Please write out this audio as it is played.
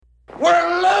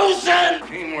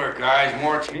Teamwork, guys.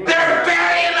 More teamwork. They're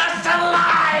burying us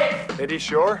alive! Eddie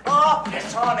Shore? Oh,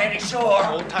 piss on Eddie Shore.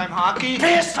 Old-time hockey?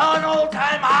 Piss on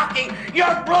old-time hockey.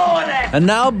 You're blowing it. And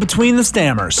now, Between the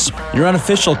Stammers, your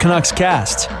unofficial Canucks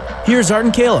cast. Here's Art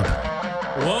and Caleb.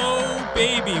 Whoa,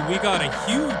 baby, we got a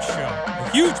huge show. A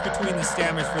huge Between the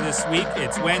Stammers for this week.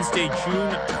 It's Wednesday,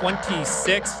 June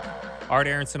 26th. Art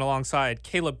Aronson alongside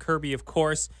Caleb Kirby, of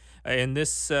course. In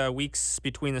this week's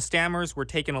Between the Stammers, we're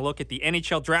taking a look at the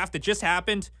NHL draft that just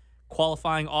happened.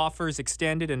 Qualifying offers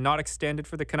extended and not extended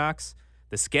for the Canucks.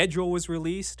 The schedule was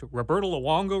released. Roberto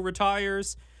Luongo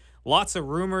retires. Lots of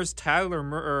rumors.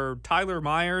 Tyler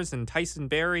Myers and Tyson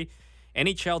Barrie.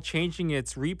 NHL changing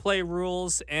its replay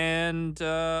rules. And,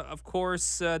 of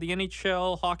course, the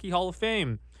NHL Hockey Hall of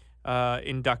Fame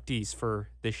inductees for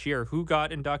this year. Who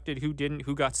got inducted, who didn't,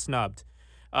 who got snubbed.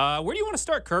 Where do you want to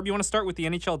start, Curb? You want to start with the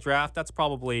NHL draft? That's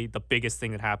probably the biggest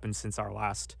thing that happened since our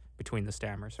last Between the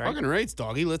Stammers, right? Fucking rights,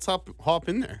 doggy. Let's hop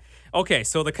in there. Okay,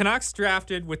 so the Canucks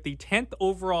drafted with the 10th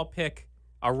overall pick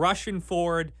a Russian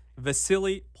forward,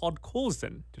 Vasily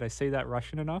Podkolzin. Did I say that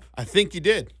Russian enough? I think you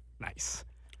did. Nice.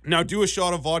 Now do a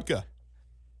shot of vodka.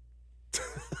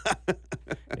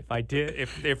 If I did,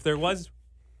 if there was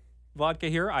vodka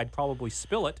here, I'd probably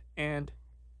spill it and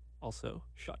also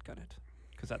shotgun it,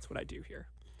 because that's what I do here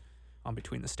on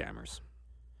Between the Stammers.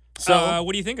 So,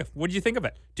 what do you think of? What did you think of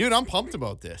it, dude? I'm pumped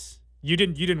about this. You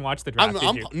didn't watch the draft,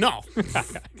 did you? No.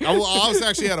 I was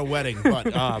actually at a wedding,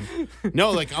 but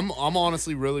no, like I'm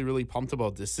honestly really, really pumped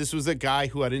about this. This was a guy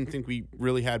who I didn't think we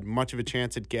really had much of a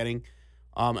chance at getting.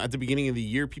 At the beginning of the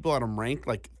year, people had him ranked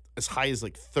like as high as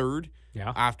like third.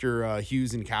 Yeah. After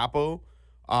Hughes and Capo.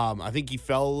 I think he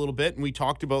fell a little bit, and we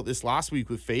talked about this last week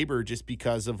with Faber just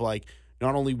because of like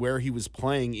not only where he was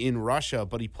playing in Russia,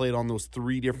 but he played on those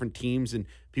three different teams, and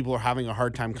people are having a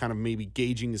hard time kind of maybe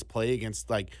gauging his play against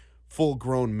like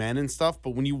full-grown men and stuff.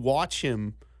 But when you watch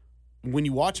him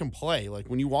play, like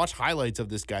when you watch highlights of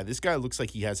this guy looks like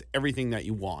he has everything that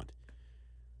you want.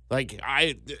 Like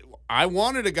I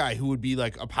wanted a guy who would be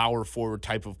like a power forward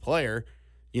type of player.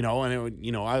 You know, and it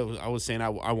would, I was saying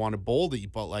I wanted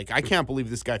Boldy, but like I can't believe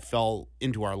this guy fell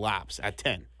into our laps at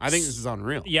 10. I think this is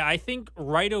unreal. Yeah, I think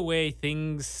right away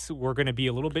things were going to be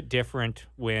a little bit different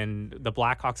when the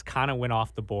Blackhawks kind of went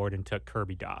off the board and took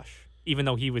Kirby Dach, even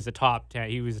though he was a top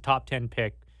 10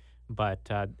 pick. But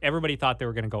everybody thought they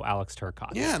were going to go Alex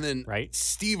Turcotte. Yeah, and then right?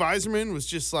 Steve Yzerman was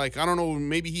just like, I don't know,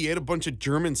 maybe he ate a bunch of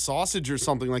German sausage or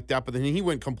something like that. But then he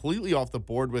went completely off the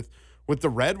board with the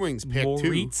Red Wings pick,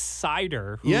 Moritz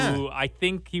Seider, who I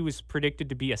think he was predicted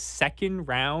to be a second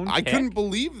round I pick. couldn't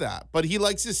believe that. But he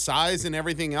likes his size and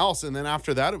everything else. And then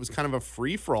after that, it was kind of a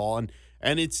free-for-all.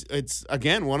 And it's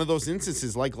again, one of those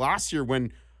instances like last year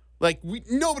when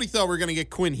nobody thought we were going to get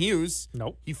Quinn Hughes.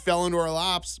 Nope. He fell into our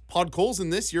laps.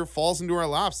 Podkolzin this year falls into our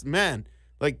laps. Man,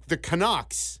 like the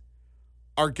Canucks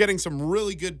are getting some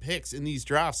really good picks in these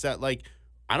drafts that, like,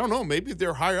 I don't know, maybe if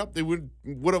they're higher up, they would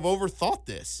have overthought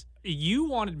this. You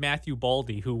wanted Matthew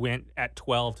Boldy, who went at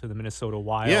 12 to the Minnesota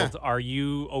Wild. Yeah. Are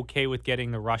you okay with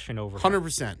getting the Russian over?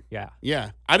 100%. Yeah.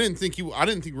 Yeah. I didn't think we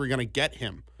were going to get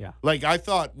him. Yeah. Like, I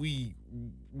thought we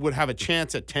would have a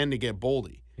chance at 10 to get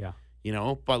Boldy.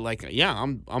 Yeah. But like, yeah,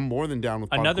 I'm more than down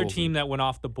with another Podkolzin. team that went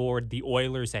off the board, the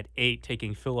Oilers at 8,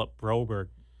 taking Philip Broberg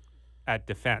at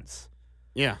defense.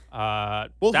 Yeah.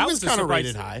 Well, he was kind of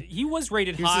rated high. He was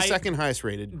rated high. He was the second highest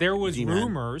rated. There was D-man.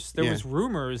 rumors. There was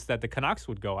rumors that the Canucks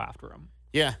would go after him.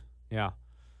 Yeah. Yeah.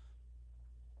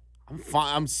 I'm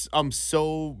fine. I'm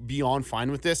so beyond fine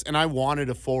with this, and I wanted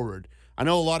a forward. I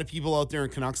know a lot of people out there in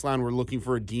Canucks land were looking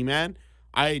for a D-man.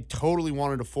 I totally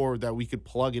wanted a forward that we could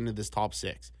plug into this top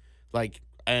 6. Like,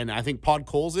 and I think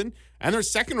Podkolzin and their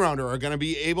second rounder are going to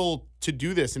be able to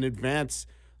do this and advance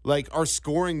like our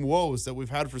scoring woes that we've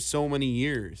had for so many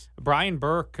years. Brian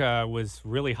Burke was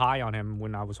really high on him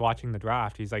when I was watching the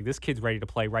draft. He's like, this kid's ready to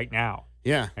play right now.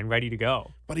 Yeah. And ready to go.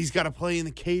 But he's got to play in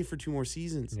the K for 2 more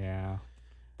seasons. Yeah.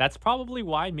 That's probably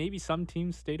why maybe some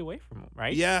teams stayed away from him,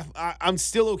 right? Yeah, I'm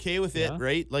still okay with it,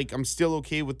 right? Like, I'm still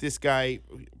okay with this guy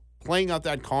playing out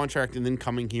that contract and then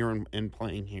coming here and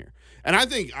playing here. And I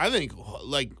think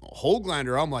like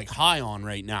Höglander, I'm like high on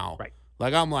right now. Right.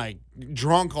 Like, I'm like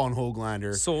drunk on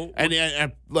Höglander. So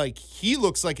and like he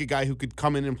looks like a guy who could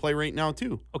come in and play right now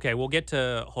too. Okay, we'll get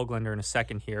to Höglander in a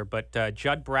second here, but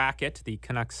Judd Brackett, the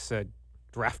Canucks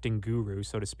drafting guru,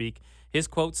 so to speak, his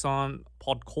quotes on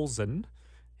Podkolzin: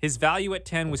 his value at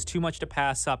 10 was too much to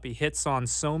pass up. He hits on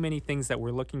so many things that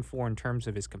we're looking for in terms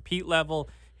of his compete level,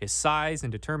 his size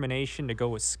and determination to go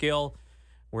with skill.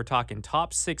 We're talking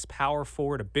top 6 power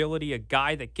forward ability, a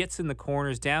guy that gets in the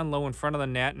corners, down low in front of the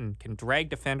net and can drag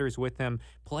defenders with him,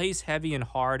 plays heavy and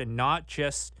hard, and not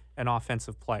just an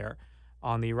offensive player.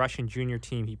 On the Russian junior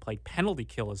team, he played penalty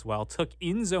kill as well, took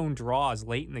in-zone draws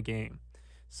late in the game.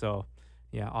 So,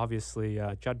 yeah, obviously,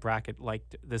 Judd Brackett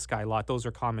liked this guy a lot. Those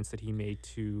are comments that he made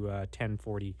to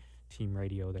 1040 Team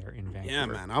Radio there in Vancouver. Yeah,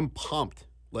 man, I'm pumped.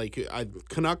 Like,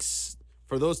 Canucks,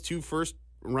 for those 2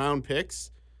 first-round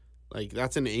picks, like,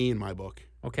 that's an A in my book.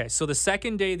 Okay, so the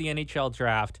second day of the NHL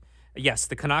draft, yes,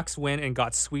 the Canucks went and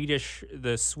got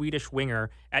the Swedish winger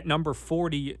at number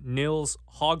 40, Nils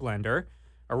Höglander,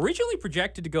 originally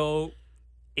projected to go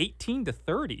 18 to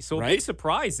 30. So a big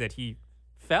surprise that he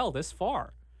fell this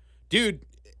far. Dude,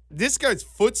 this guy's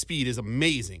foot speed is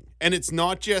amazing. And it's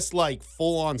not just like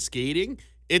full-on skating.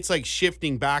 It's like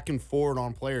shifting back and forward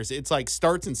on players. It's like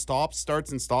starts and stops.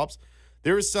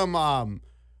 There was some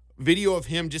video of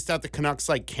him just at the Canucks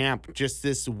like camp just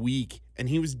this week, and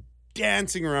he was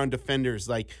dancing around defenders.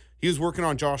 Like, he was working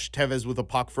on Josh Tevez with a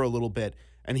puck for a little bit,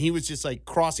 and he was just like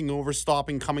crossing over,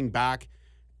 stopping, coming back.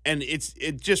 And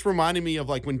it just reminded me of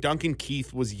like when Duncan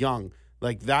Keith was young,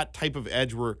 like that type of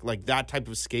edge work, like that type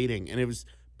of skating, and it was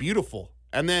beautiful.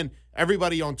 And then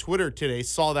everybody on Twitter today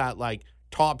saw that like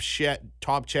top shed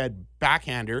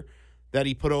backhander that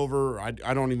he put over. I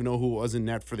don't even know who it was in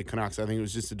net for the Canucks. I think it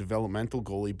was just a developmental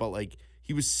goalie, but like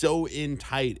he was so in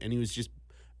tight and he was just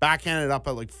backhanded up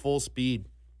at like full speed.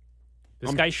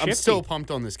 This guy's shifty. I'm so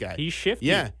pumped on this guy. He's shifty.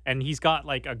 Yeah. And he's got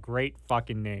like a great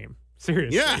fucking name.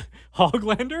 Seriously. Yeah.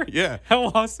 Höglander? Yeah.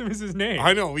 How awesome is his name?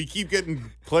 I know. We keep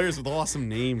getting players with awesome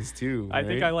names too. I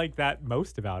think I like that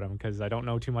most about him because I don't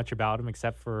know too much about him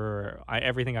except for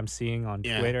everything I'm seeing on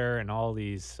Twitter and all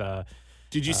these.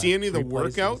 Did you see any of the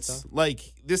workouts? stuff? Like,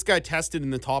 this guy tested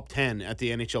in the top 10 at the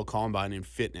NHL Combine in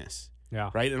fitness. Yeah.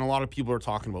 Right? And a lot of people are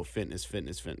talking about fitness.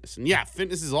 And yeah,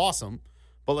 fitness is awesome,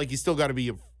 but like you still got to be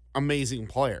an amazing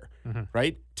player,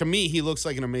 right? To me, he looks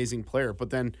like an amazing player,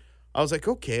 but then I was like,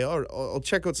 okay, I'll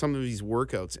check out some of these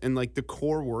workouts. And like the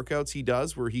core workouts he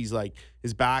does where he's like,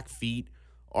 his back feet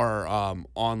are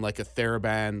on like a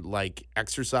TheraBand like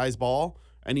exercise ball.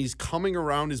 And he's coming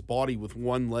around his body with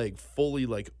one leg fully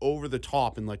like over the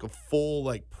top in like a full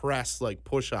like press, like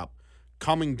push up,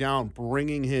 coming down,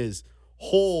 bringing his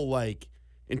whole like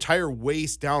entire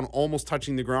waist down, almost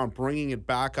touching the ground, bringing it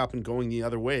back up and going the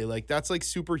other way. Like that's like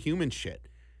superhuman shit.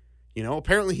 You know,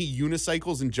 apparently he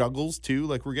unicycles and juggles too.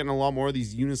 Like we're getting a lot more of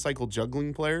these unicycle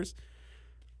juggling players.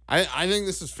 I think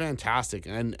this is fantastic.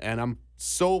 And I'm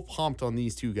so pumped on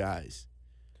these 2 guys.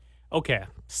 Okay.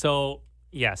 So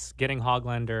yes, getting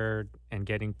Höglander and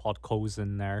getting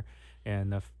Podkolzin there in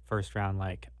the first round,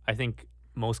 like I think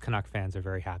most Canuck fans are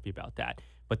very happy about that.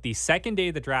 But the second day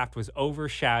of the draft was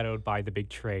overshadowed by the big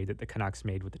trade that the Canucks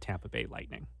made with the Tampa Bay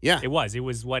Lightning. Yeah. It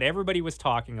was what everybody was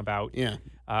talking about. Yeah.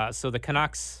 So the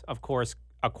Canucks, of course,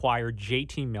 acquired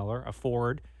JT Miller, a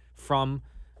forward from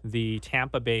the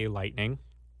Tampa Bay Lightning.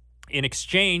 In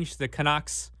exchange, the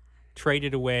Canucks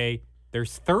traded away their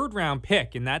 3rd-round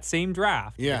pick in that same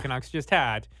draft the Canucks just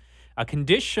had, a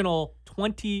conditional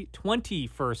 2020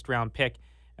 first-round pick,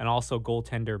 and also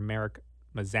goaltender Marek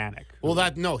Mazanek.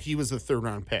 Well, he was the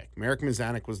 3rd-round pick. Marek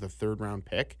Mazanek was the 3rd-round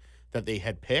pick that they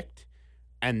had picked,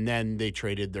 and then they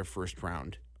traded their first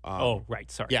round. Right.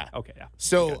 Sorry. Yeah. Okay, yeah.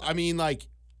 So, I mean, like,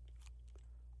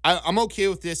 I'm okay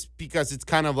with this because it's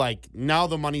kind of like now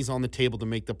the money's on the table to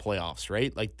make the playoffs,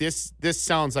 right? Like, this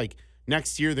sounds like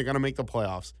next year they're going to make the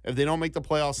playoffs. If they don't make the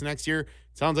playoffs next year, it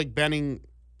sounds like Benning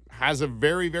has a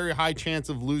very, very high chance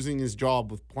of losing his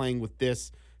job with playing with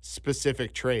this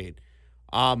specific trade.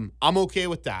 I'm okay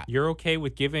with that. You're okay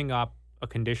with giving up a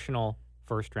conditional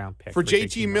first-round pick for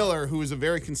JT Miller, who is a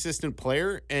very consistent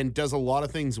player and does a lot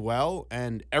of things well.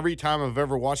 And every time I've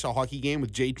ever watched a hockey game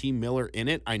with JT Miller in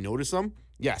it, I notice him.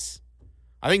 Yes,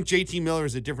 I think JT Miller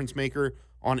is a difference maker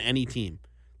on any team.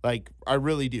 Like, I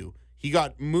really do. He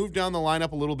got moved down the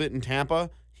lineup a little bit in Tampa.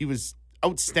 He was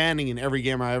outstanding in every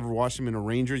game I ever watched him in a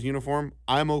Rangers uniform.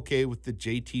 I'm okay with the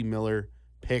JT Miller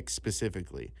pick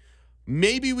specifically.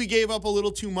 Maybe we gave up a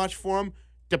little too much for him,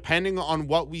 depending on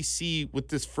what we see with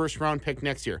this first-round pick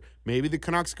next year. Maybe the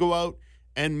Canucks go out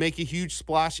and make a huge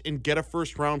splash and get a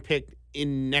first-round pick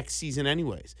in next season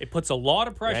anyways. It puts a lot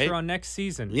of pressure on next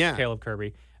season, Caleb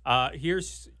Kirby.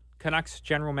 Here's Canucks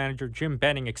general manager Jim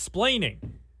Benning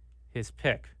explaining his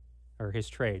pick or his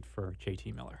trade for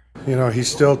JT Miller. You know,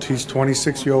 he's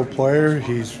 26-year-old player.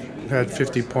 He's had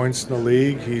 50 points in the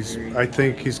league. I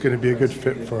think he's going to be a good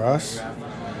fit for us.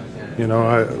 You know,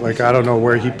 I don't know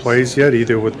where he plays yet,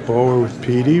 either with Bo or with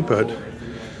Petey, but,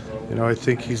 you know, I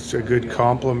think he's a good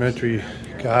complementary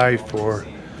guy for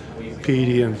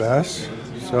Petey and Bess.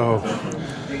 So,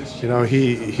 you know,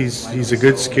 he's a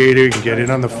good skater. He can get in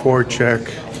on the forecheck.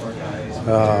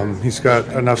 He's got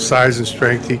enough size and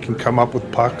strength. He can come up with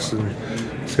pucks, and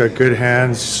he's got good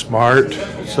hands, smart.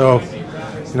 So,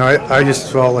 you know, I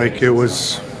just felt like it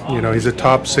was, you know, he's a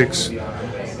top 6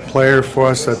 player for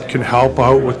us that can help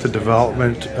out with the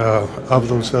development of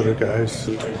those other guys.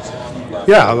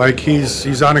 Yeah, like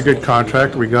he's on a good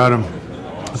contract. We got him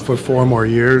for 4 more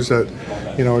years at,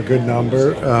 you know, a good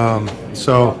number.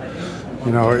 So,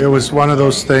 you know, it was one of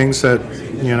those things that,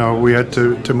 you know, we had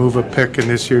to move a pick in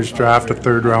this year's draft, a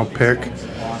 3rd-round pick.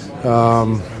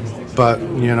 But,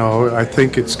 you know, I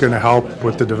think it's going to help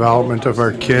with the development of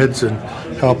our kids and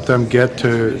help them get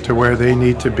to where they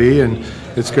need to be, and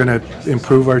it's going to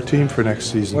improve our team for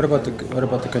next season. What about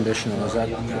the conditional? Is that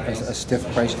a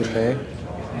stiff price to pay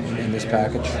in this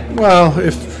package? Well,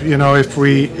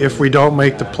 if we don't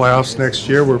make the playoffs next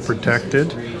year, we're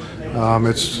protected.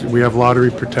 We have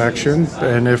lottery protection,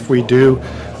 and if we do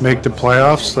make the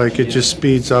playoffs, like, it just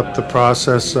speeds up the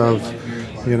process of,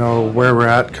 you know, where we're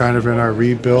at kind of in our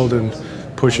rebuild and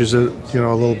pushes it, you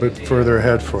know, a little bit further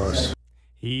ahead for us.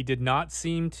 He did not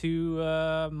seem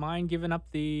to mind giving up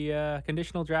the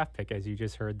conditional draft pick, as you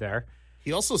just heard there.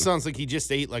 He also sounds like he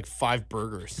just ate like 5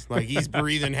 burgers. Like, he's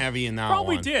breathing heavy in that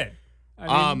Probably one. did.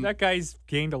 I mean, that guy's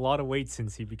gained a lot of weight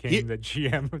since he became the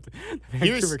GM of the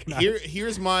Vancouver Canucks.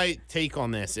 Here's my take on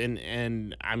this,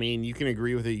 and I mean, you can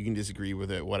agree with it, you can disagree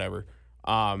with it, whatever.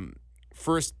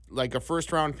 First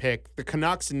round pick, the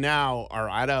Canucks now are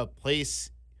at a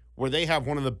place where they have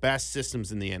one of the best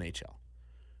systems in the NHL.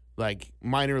 Like,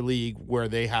 minor league, where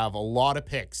they have a lot of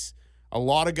picks, a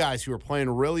lot of guys who are playing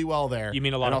really well there. You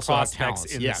mean a lot of prospects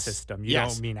in the system? You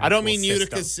don't mean I don't mean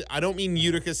Utica's. I don't mean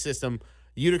Utica's system.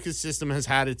 Utica's system has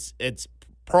had its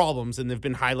problems, and they've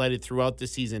been highlighted throughout the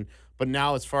season. But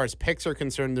now, as far as picks are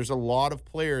concerned, there's a lot of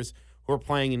players who are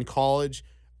playing in college,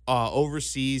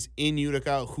 overseas, in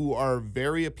Utica, who are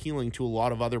very appealing to a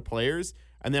lot of other players.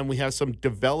 And then we have some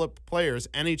developed players,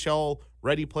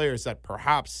 NHL-ready players that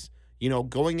perhaps, you know,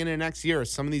 going into next year,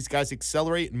 some of these guys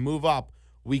accelerate and move up,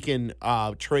 we can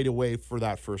trade away for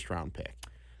that first-round pick.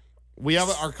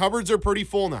 Our cupboards are pretty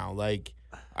full now. Like,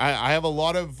 I have a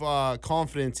lot of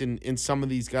confidence in some of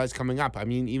these guys coming up. I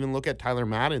mean, even look at Tyler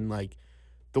Madden. Like,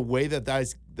 the way that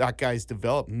guy's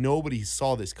developed, nobody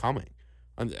saw this coming,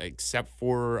 except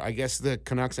for, I guess, the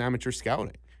Canucks amateur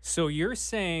scouting. So you're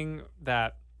saying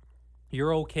that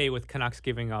you're okay with Canucks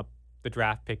giving up the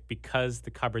draft pick because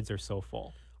the cupboards are so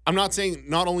full? I'm not saying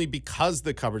not only because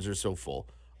the cupboards are so full.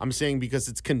 I'm saying because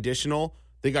it's conditional.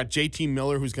 They got JT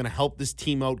Miller, who's going to help this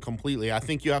team out completely. I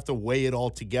think you have to weigh it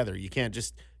all together. You can't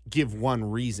just give one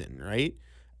reason, right?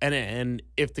 And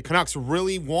if the Canucks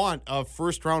really want a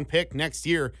first-round pick next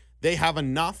year, they have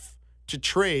enough to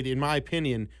trade, in my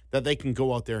opinion, that they can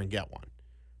go out there and get one.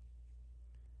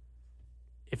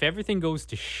 If everything goes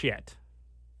to shit,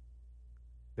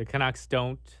 the Canucks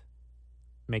don't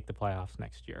make the playoffs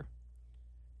next year,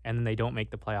 and then they don't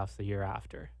make the playoffs the year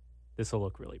after, this will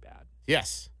look really bad.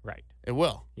 Yes. Right. It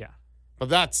will. Yeah. But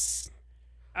that's...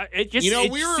 It just,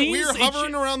 we were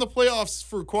hovering around the playoffs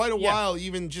for quite a while,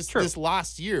 even just this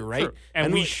last year, right? True.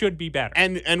 And we should be better.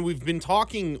 And we've been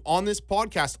talking on this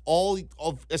podcast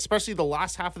especially the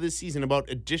last half of this season, about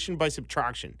addition by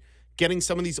subtraction, getting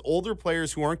some of these older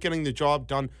players who aren't getting the job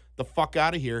done the fuck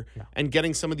out of here, and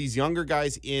getting some of these younger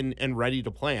guys in and ready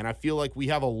to play. And I feel like we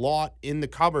have a lot in the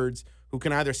cupboards who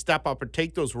can either step up or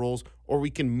take those roles, or we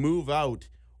can move out,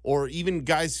 or even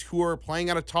guys who are playing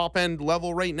at a top-end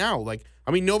level right now. Like,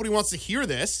 I mean, nobody wants to hear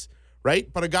this,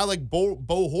 right? But a guy like Bo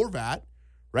Horvat,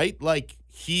 right? Like,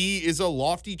 he is a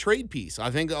lofty trade piece.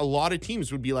 I think a lot of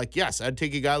teams would be like, yes, I'd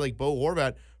take a guy like Bo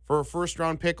Horvat for a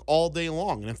first-round pick all day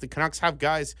long. And if the Canucks have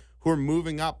guys who are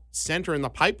moving up center in the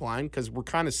pipeline, because we're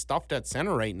kind of stuffed at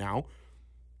center right now,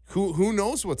 who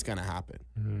knows what's going to happen?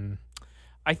 Mm.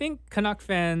 I think Canuck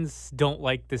fans don't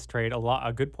like this trade.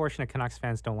 A good portion of Canucks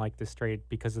fans don't like this trade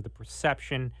because of the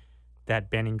perception that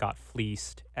Benning got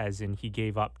fleeced, as in he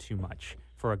gave up too much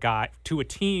for a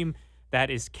team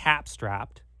that is cap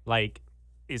strapped, like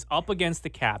is up against the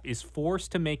cap, is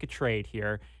forced to make a trade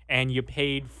here, and you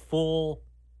paid full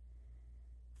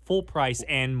price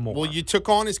and more. Well, you took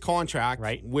on his contract,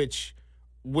 right, which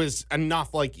was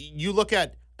enough. Like, you look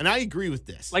at, and I agree with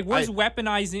this. Like, where's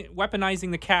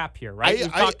weaponizing the cap here, right?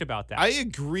 We've talked about that. I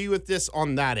agree with this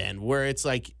on that end, where it's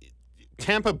like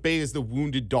Tampa Bay is the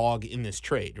wounded dog in this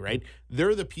trade, right?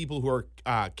 They're the people who are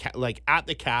like at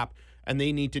the cap, and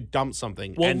they need to dump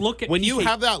something. Well, and look at when you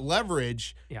have that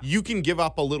leverage, you can give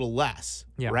up a little less,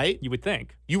 right? You would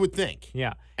think. You would think.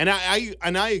 Yeah. And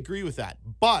I agree with that.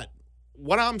 But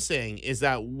what I'm saying is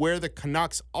that where the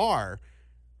Canucks are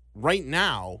right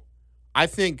now, I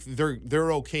think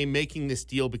they're okay making this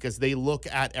deal because they look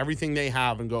at everything they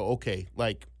have and go, okay,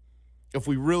 like if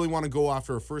we really want to go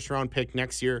after a first-round pick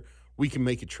next year, we can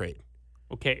make a trade.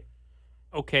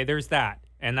 Okay, there's that.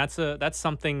 And that's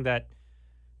something that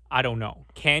I don't know.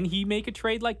 Can he make a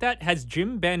trade like that? Has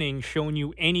Jim Benning shown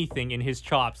you anything in his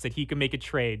chops that he can make a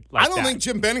trade like that? I don't think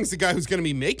Jim Benning's the guy who's going to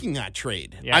be making that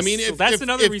trade. Yes, I mean, so that's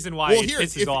another reason why it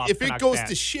pisses off if it Canucks goes fans.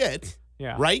 to shit,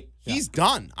 Yeah. right? He's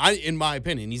done. In my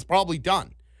opinion, he's probably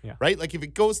done. Yeah. Right? Like if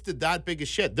it goes to that big of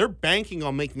shit, they're banking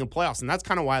on making the playoffs, and that's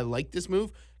kind of why I like this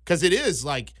move because it is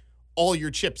like all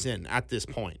your chips in at this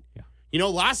point. Yeah. You know,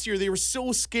 last year they were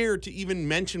so scared to even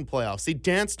mention playoffs. They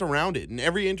danced around it. In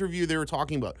every interview they were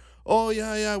talking about, oh,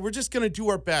 yeah, we're just going to do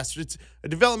our best. It's a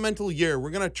developmental year. We're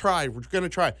going to try.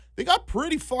 They got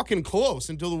pretty fucking close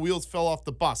until the wheels fell off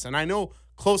the bus. And I know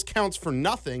close counts for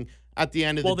nothing at the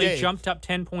end of the day. Well, they jumped up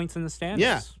 10 points in the standings.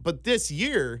 Yeah, but this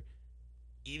year,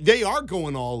 they are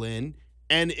going all in.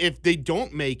 And if they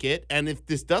don't make it, and if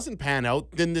this doesn't pan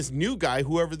out, then this new guy,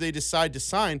 whoever they decide to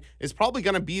sign, is probably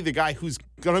going to be the guy who's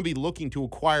going to be looking to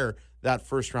acquire that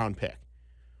first-round pick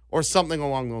or something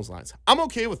along those lines. I'm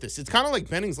okay with this. It's kind of like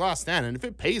Benning's last stand, and if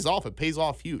it pays off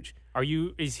huge.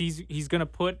 He's going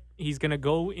to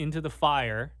go into the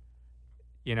fire,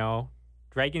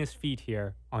 dragging his feet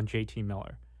here on JT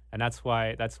Miller. And that's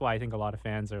why I think a lot of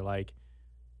fans are like,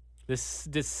 it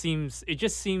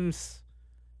just seems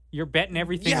you're betting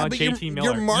everything on JT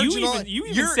Miller. You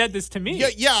even said this to me.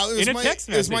 Yeah, in a text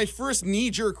message. It was my first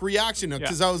knee-jerk reaction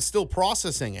because I was still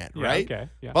processing it, right? Okay.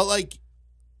 Yeah. But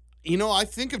I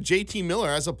think of JT Miller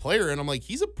as a player, and I'm like,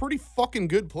 he's a pretty fucking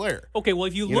good player. Okay, well,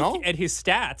 if you look at his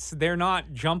stats, they're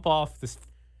not jump off the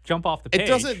page. It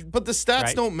doesn't, but the stats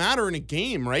right? don't matter in a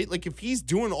game, right? Like if he's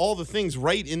doing all the things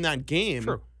right in that game,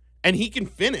 True. And he can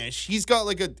finish, he's got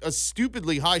like a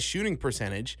stupidly high shooting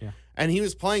percentage, and he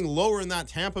was playing lower in that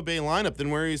Tampa Bay lineup than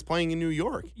where he was playing in New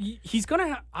York.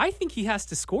 I think he has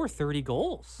to score 30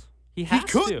 goals. He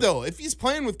could, though. If he's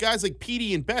playing with guys like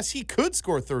Petey and Bess, he could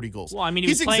score 30 goals. Well, I mean, he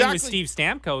was playing with Steve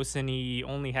Stamkos, and he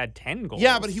only had 10 goals.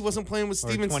 Yeah, but he wasn't playing with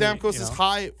Steven Stamkos as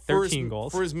high for 13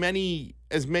 goals. For as many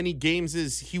games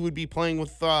as he would be playing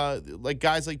with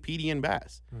guys like Petey and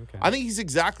Bess. Okay. I think he's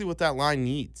exactly what that line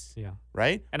needs. Yeah.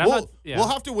 Right? And we'll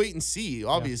have to wait and see,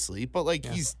 obviously. But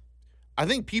I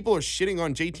think people are shitting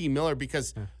on JT Miller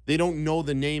because they don't know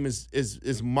the name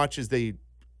as much as they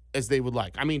would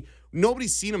like. I mean,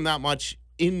 nobody's seen him that much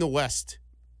in the West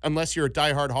unless you're a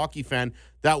diehard hockey fan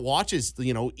that watches,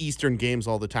 Eastern games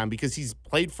all the time because he's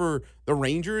played for the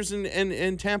Rangers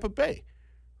and Tampa Bay,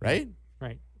 right?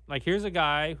 Right. Like, here's a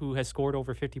guy who has scored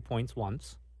over 50 points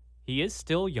once. He is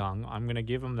still young. I'm going to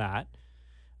give him that.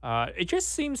 It just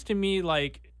seems to me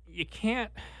like you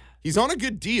can't... He's on a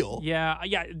good deal. Yeah,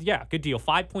 good deal.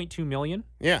 $5.2 million.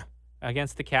 Yeah.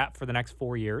 Against the cap for the next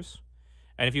 4 years.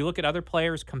 And if you look at other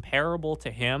players comparable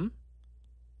to him,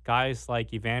 guys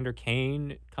like Evander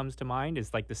Kane comes to mind,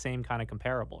 is like the same kind of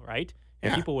comparable, right?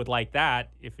 And people would like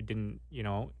that if it didn't,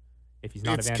 if he's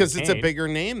not Evander Kane. It's because it's a bigger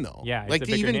name, though. Yeah, like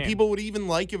people would even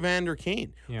like Evander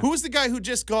Kane. Yeah. Who was the guy who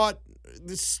just got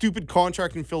this stupid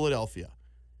contract in Philadelphia?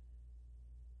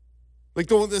 Like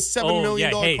the $7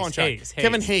 million contract.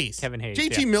 Kevin Hayes.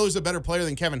 JT Miller's a better player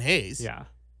than Kevin Hayes. Yeah.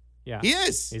 He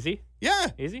is. Is he? Yeah.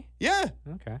 Is he? Yeah.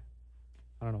 Okay.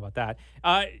 I don't know about that.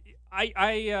 How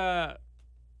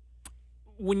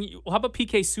about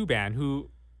PK Subban,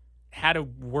 who had a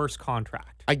worse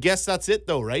contract? I guess that's it,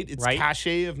 though, right? It's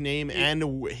cachet of name,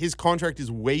 and his contract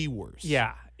is way worse.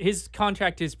 Yeah, his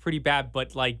contract is pretty bad,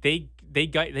 but they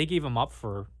gave him up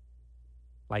for,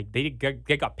 they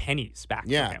got pennies back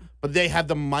from him. But they had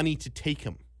the money to take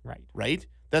him. Right.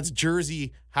 That's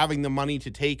Jersey having the money to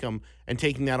take him and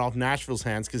taking that off Nashville's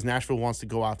hands because Nashville wants to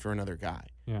go after another guy.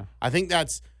 Yeah. I think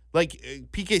that's PK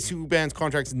Subban's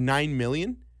contract's $9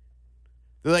 million.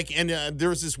 And there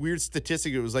was this weird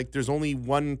statistic. It was there's only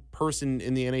one person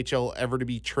in the NHL ever to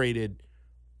be traded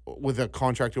with a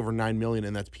contract over $9 million,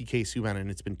 and that's PK Subban, and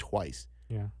it's been twice.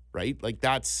 Yeah. Right?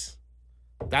 That's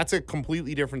a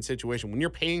completely different situation. When you're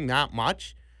paying that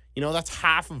much, that's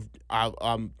half of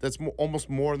that's almost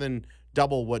more than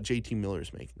double what JT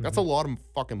Miller's making. That's a lot of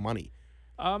fucking money.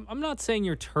 I'm not saying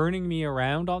you're turning me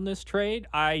around on this trade.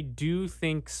 I do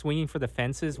think swinging for the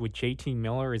fences with JT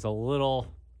Miller is a little...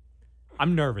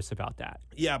 I'm nervous about that.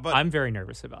 Yeah, but... I'm very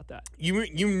nervous about that.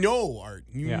 Art.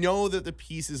 You know that the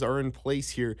pieces are in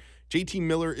place here. JT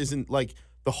Miller isn't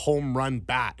the home run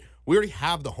bat We already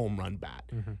have the home run bat.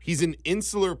 He's an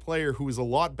insular player who is a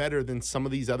lot better than some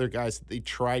of these other guys that they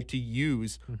tried to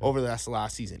use over the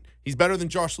last season. He's better than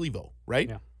Josh Levo, right?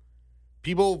 Yeah.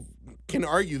 People can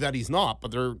argue that he's not, but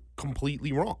they're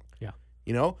completely wrong. Yeah.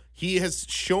 You know, he has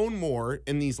shown more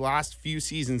in these last few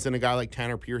seasons than a guy like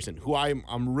Tanner Pearson, who I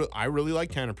really like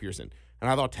Tanner Pearson, and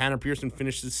I thought Tanner Pearson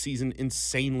finished this season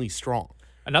insanely strong.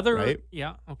 Another, right?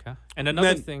 Yeah, okay. And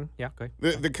another then thing, yeah, go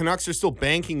The Canucks are still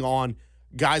banking on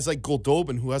guys like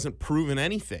Goldobin, who hasn't proven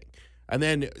anything. And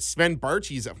then Sven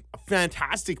Barchi's a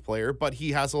fantastic player, but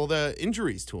he has all the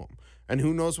injuries to him. And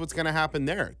who knows what's going to happen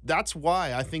there. That's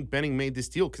why I think Benning made this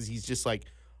deal, because he's just like,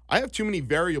 I have too many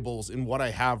variables in what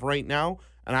I have right now,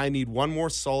 and I need one more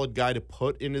solid guy to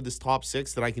put into this top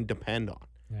 6 that I can depend on.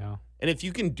 Yeah. And if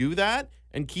you can do that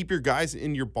and keep your guys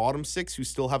in your bottom 6 who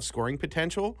still have scoring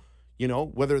potential, you know,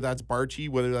 whether that's Barchi,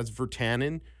 whether that's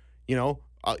Virtanen, you know,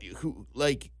 who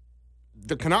like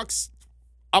the Canucks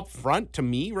up front to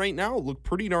me right now look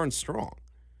pretty darn strong.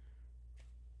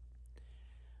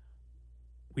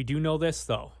 We do know this,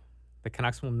 though. The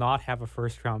Canucks will not have a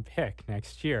first-round pick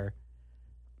next year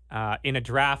in a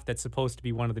draft that's supposed to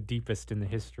be one of the deepest in the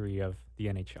history of the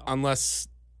NHL. Unless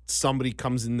somebody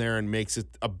comes in there and makes it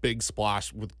a big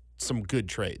splash with some good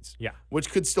trades. Yeah. Which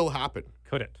could still happen.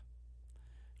 Could it?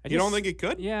 You don't think it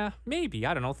could? Yeah, maybe.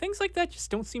 I don't know. Things like that just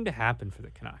don't seem to happen for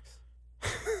the Canucks.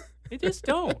 They just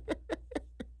don't.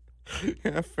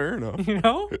 Yeah, fair enough. You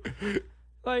know?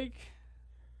 Like...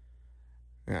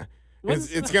 Yeah.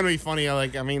 It's going to be funny.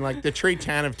 The Trey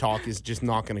Tanev talk is just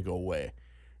not going to go away,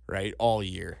 right? All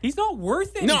year. He's not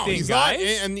worth anything, no, he's guys.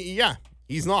 not. And yeah,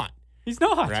 he's not. He's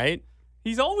not. Right?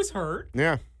 He's always hurt.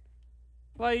 Yeah.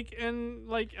 I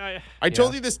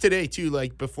told you this today, too,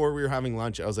 before we were having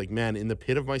lunch. I was like, man, in the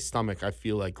pit of my stomach, I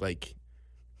feel like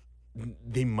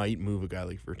they might move a guy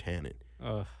like Virtanen.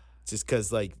 Just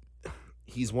because,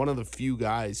 he's one of the few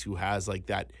guys who has,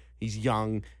 that. He's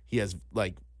young. He has,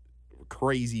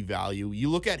 crazy value. You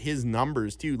look at his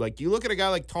numbers too. You look at a guy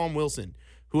like Tom Wilson,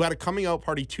 who had a coming out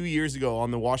party 2 years ago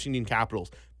on the Washington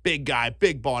Capitals. Big guy,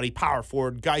 big body, power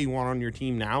forward, guy you want on your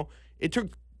team now. It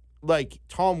took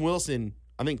Tom Wilson,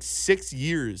 I think 6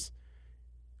 years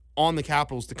on the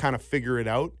Capitals to kind of figure it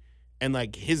out.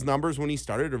 And his numbers when he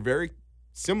started are very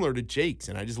similar to Jake's.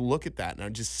 And I just look at that and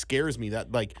it just scares me that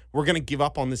we're going to give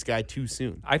up on this guy too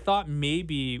soon. I thought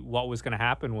maybe what was going to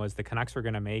happen was the Canucks were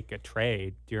going to make a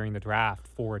trade during the draft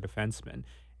for a defenseman.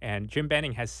 And Jim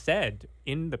Benning has said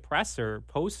in the presser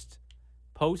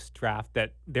post-draft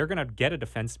that they're going to get a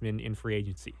defenseman in free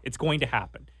agency. It's going to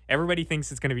happen. Everybody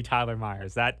thinks it's going to be Tyler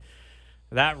Myers. That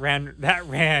ran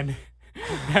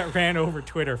over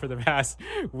Twitter for the past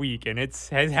week, and it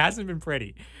hasn't been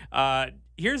pretty.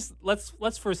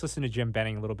 Let's first listen to Jim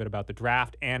Benning a little bit about the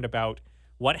draft and about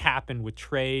what happened with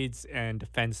trades and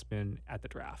defensemen at the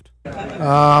draft.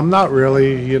 Not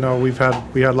really. You know, we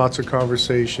had lots of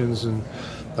conversations, and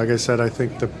like I said, I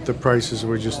think the prices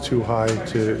were just too high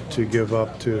to give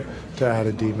up to add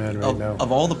a D-man right now.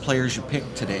 Of all the players you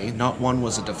picked today, not one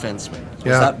was a defenseman. Was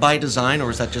Yeah. that by design,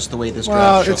 or is that just the way this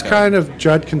Well, draft shook it's out? kind of,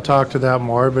 Judd can talk to that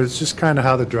more, but it's just kind of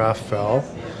how the draft fell.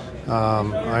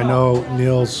 I know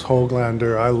Niels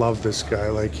Höglander, I love this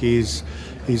guy.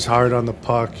 He's hard on the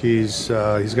puck. He's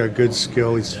got good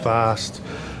skill. He's fast.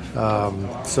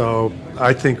 So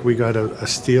I think we got a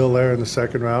steal there in the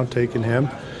second round, taking him.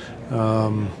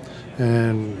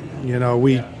 And you know,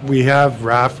 we have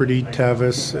Rafferty,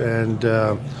 Tevis, and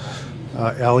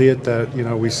Elliott that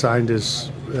we signed as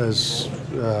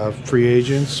free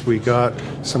agents. We got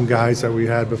some guys that we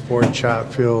had before,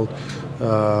 Chatfield,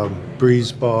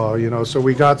 Breezeball. So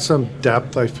we got some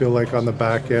depth, I feel like, on the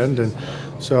back end. And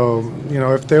so,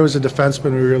 if there was a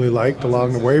defenseman we really liked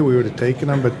along the way, we would have taken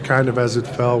him. But kind of as it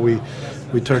fell, we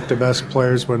took the best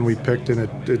players when we picked, and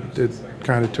it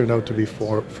kind of turned out to be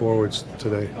forwards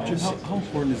today. Jim, how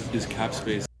important is cap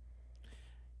space?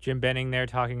 Jim Benning there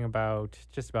talking about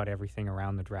just about everything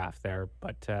around the draft there,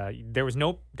 but there was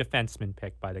no defenseman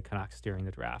picked by the Canucks during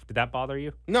the draft. Did that bother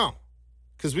you? No,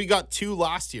 because we got 2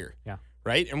 last year. Yeah.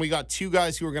 Right? And we got 2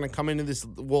 guys who are going to come into this.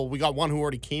 Well, we got one who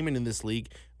already came in this league,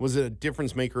 was a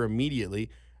difference maker immediately.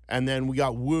 And then we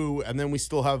got Wu, and then we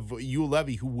still have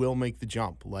Ulevy who will make the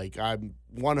jump. I'm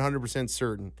 100%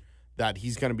 certain that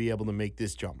he's going to be able to make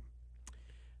this jump.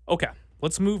 Okay,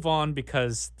 let's move on,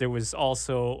 because there was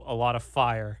also a lot of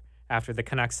fire after the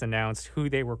Canucks announced who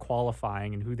they were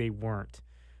qualifying and who they weren't.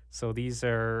 So these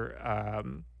are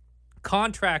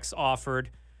contracts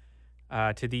offered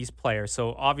to these players.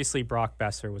 So obviously Brock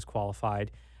Besser was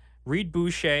qualified. Reed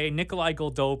Boucher, Nikolai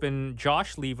Goldobin,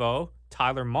 Josh Levo,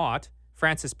 Tyler Mott,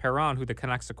 Francis Perron, who the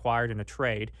Canucks acquired in a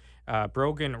trade,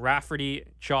 Brogan Rafferty,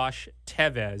 Josh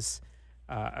Tevez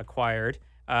acquired.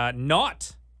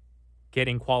 Not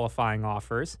getting qualifying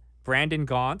offers. Brandon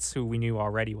Gaunce, who we knew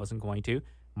already wasn't going to.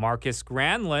 Marcus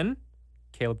Granlund,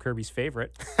 Caleb Kirby's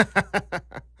favorite.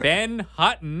 Ben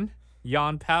Hutton,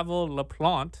 Jan-Pavel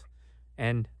Laplante,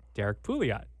 and Derek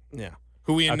Pouliot. Yeah.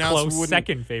 Who we A announced close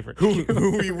second favorite.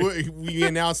 who we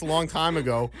announced a long time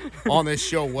ago on this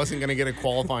show wasn't going to get a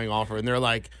qualifying offer, and they're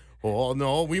like, "Oh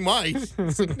no, we might."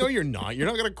 It's like, no, you're not. You're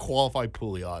not going to qualify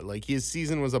Pouliot. Like, his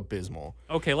season was abysmal.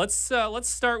 Okay, let's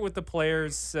start with the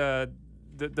players. The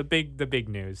big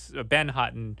news. Ben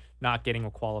Hutton not getting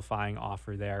a qualifying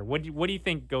offer there. What do you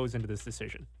think goes into this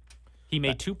decision? He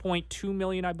made $2.2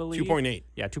 million, I believe. 2.8.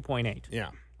 Yeah, 2.8. Yeah.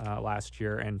 Last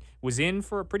year, and was in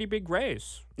for a pretty big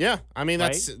raise. Yeah, I mean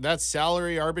Right? that's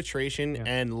salary arbitration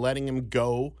and letting him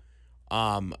go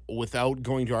without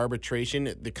going to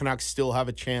arbitration. The Canucks still have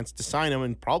a chance to sign him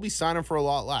and probably sign him for a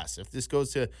lot less. If this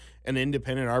goes to an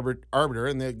independent arbiter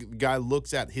and the guy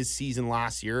looks at his season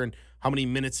last year and how many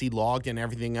minutes he logged and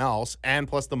everything else, and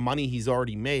plus the money he's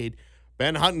already made,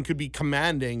 Ben Hutton could be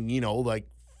commanding, like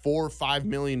 $4 or $5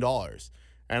 million.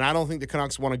 And I don't think the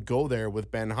Canucks want to go there with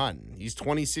Ben Hutton. He's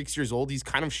 26 years old. He's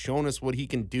kind of shown us what he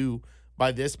can do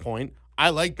by this point. I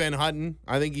like Ben Hutton.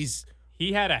 I think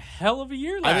he had a hell of a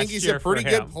year last year. I think he's a pretty for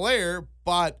good him. player,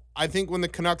 but I think when the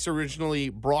Canucks originally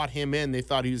brought him in, they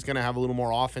thought he was going to have a little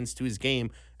more offense to his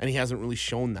game, and he hasn't really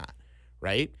shown that,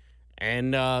 right?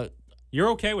 And you're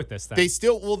okay with this then? they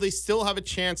still have a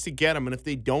chance to get him, and if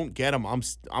they don't get him,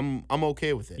 I'm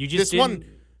okay with it. You just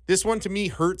this one to me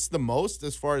hurts the most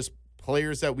as far as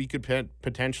players that we could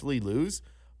potentially lose,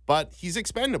 but he's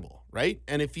expendable, right?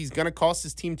 And if he's going to cost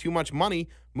his team too much money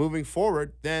moving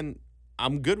forward, then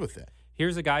I'm good with it.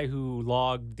 Here's a guy who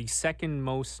logged the second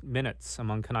most minutes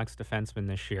among Canucks defensemen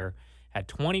this year, had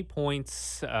 20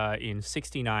 points in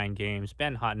 69 games.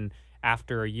 Ben Hutton,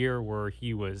 after a year where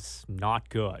he was not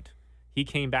good, he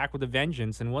came back with a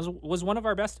vengeance and was one of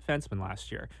our best defensemen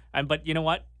last year. But you know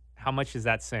what? How much is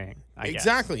that saying?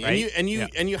 Exactly. Guess, right?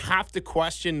 And you have to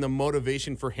question the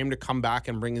motivation for him to come back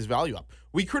and bring his value up.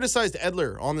 We criticized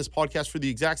Edler on this podcast for the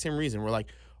exact same reason. We're like,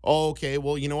 oh, okay,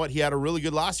 well, you know what? He had a really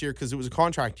good last year because it was a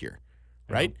contract year,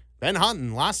 right? Yeah. Ben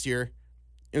Hutton last year,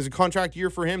 it was a contract year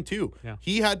for him too. Yeah.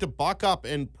 He had to buck up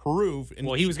and prove. And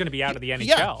he was going to be out of the NHL.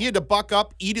 Yeah, he had to buck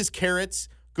up, eat his carrots,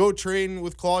 go train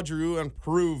with Claude Giroux, and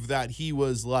prove that he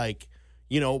was like,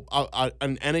 an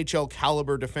NHL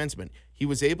caliber defenseman. He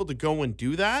was able to go and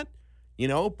do that,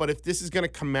 but if this is going to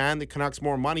command the Canucks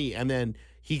more money and then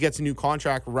he gets a new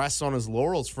contract, rests on his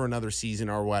laurels for another season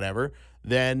or whatever,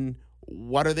 then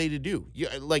what are they to do?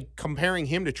 Like comparing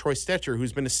him to Troy Stecher,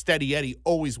 who's been a steady Eddie,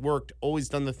 always worked, always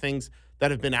done the things that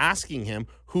have been asking him,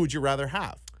 who would you rather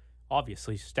have?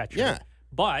 Obviously, Stecher. Yeah.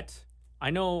 But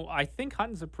I think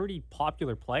Hutton's a pretty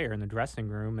popular player in the dressing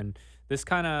room, and this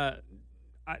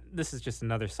this is just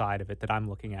another side of it that I'm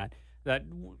looking at.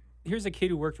 Here's a kid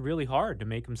who worked really hard to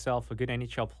make himself a good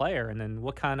NHL player, and then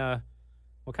what kind of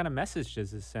message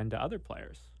does this send to other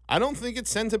players? I don't think it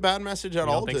sends a bad message at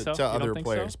all to other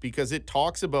players because it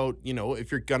talks about,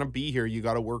 if you're going to be here, you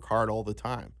got to work hard all the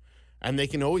time. And they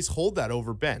can always hold that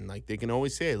over Ben. Like, they can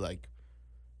always say, like,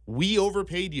 we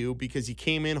overpaid you because you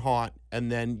came in hot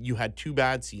and then you had 2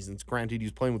 bad seasons. Granted, he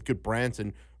was playing with good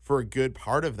Branson for a good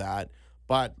part of that.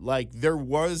 But, like, there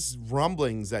was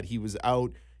rumblings that he was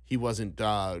out. He wasn't,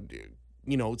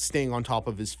 staying on top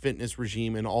of his fitness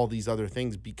regime and all these other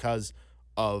things because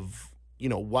of,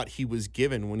 what he was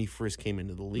given when he first came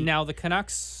into the league. Now, the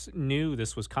Canucks knew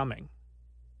this was coming.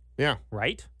 Yeah.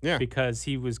 Right? Yeah. Because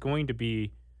he was going to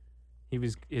be,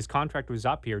 his contract was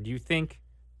up here. Do you think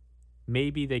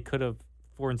maybe they could have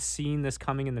foreseen this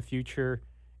coming in the future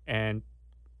and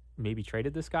maybe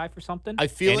traded this guy for something? I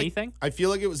feel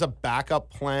like it was a backup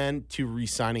plan to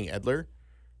re-signing Edler.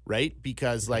 Right?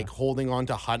 Because, holding on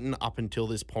to Hutton up until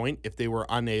this point, if they were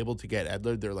unable to get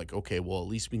Edler, they're like, okay, well, at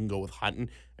least we can go with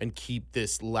Hutton and keep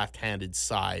this left-handed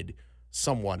side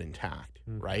somewhat intact,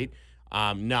 right?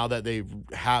 Now that they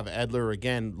have Edler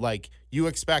again, like you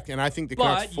expect, and I think the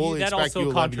Canucks fully expect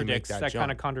you to make that jump. That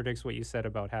kind of contradicts what you said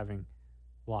about having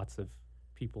lots of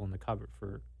people in the cupboard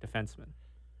for defensemen,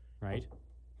 right?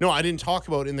 No, I didn't talk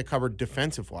about in the cupboard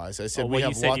defensive-wise. I said we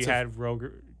have lots of... you had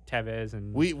Roger, Tevez,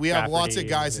 and we have lots of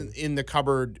guys in the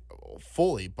cupboard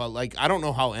fully, but like I don't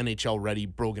know how NHL ready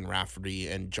Brogan Rafferty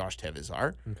and Josh Tevez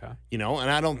are. Okay.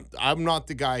 And I'm not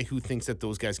the guy who thinks that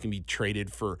those guys can be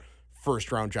traded for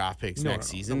first round draft picks next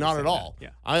season. Not at all. Yeah.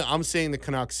 I'm saying the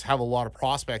Canucks have a lot of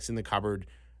prospects in the cupboard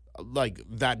like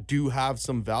that do have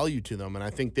some value to them, and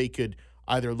I think they could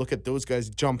either look at those guys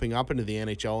jumping up into the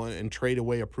NHL and trade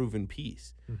away a proven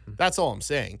piece. That's all I'm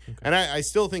saying. Okay. And I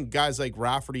still think guys like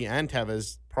Rafferty and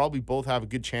Tevez probably both have a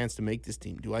good chance to make this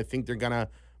team. Do I think they're going to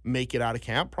make it out of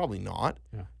camp? Probably not.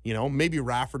 Yeah. You know, maybe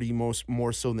Rafferty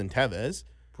more so than Tevez.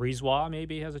 Brisebois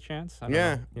maybe has a chance. I don't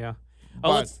Yeah. know. Yeah.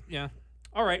 Oh, yeah.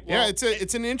 All right. Well, yeah,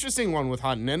 it's an interesting one with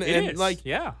Hutton. And is. Like,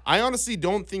 yeah. I honestly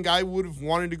don't think I would have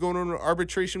wanted to go into an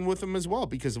arbitration with him as well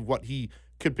because of what he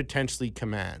could potentially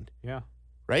command. Yeah.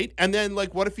 Right? And then,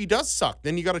 like, what if he does suck?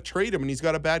 Then you got to trade him and he's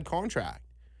got a bad contract.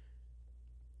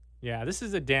 Yeah, this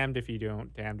is a damned if you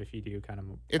don't, damned if you do kind of.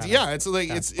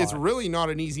 It's really not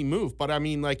an easy move. But I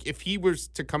mean, like, if he was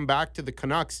to come back to the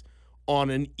Canucks on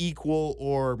an equal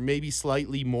or maybe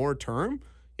slightly more term,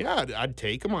 yeah, I'd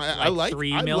take him. I like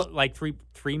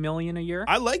 $3 million a year.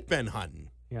 I like Ben Hutton.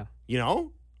 Yeah, you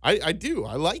know, I do.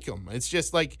 I like him. It's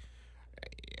just like,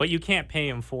 but you can't pay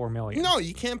him $4 million. No,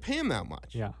 you can't pay him that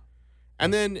much. Yeah.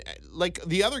 And then, like,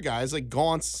 the other guys, like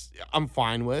Gauntz, I'm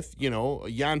fine with. You know,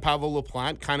 Jan-Pavel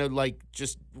LaPlante kind of, like,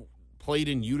 just played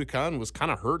in Utica and was kind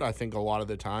of hurt, I think, a lot of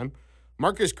the time.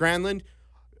 Marcus Granlund,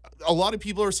 a lot of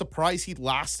people are surprised he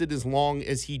lasted as long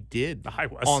as he did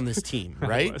on this team,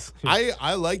 right?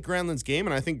 I like Granlund's game,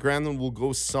 and I think Granlund will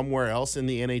go somewhere else in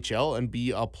the NHL and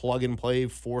be a plug-and-play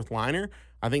fourth liner.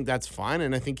 I think that's fine,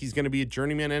 and I think he's going to be a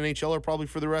journeyman NHLer probably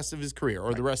for the rest of his career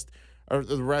or the rest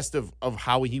of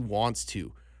how he wants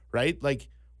to, right? Like,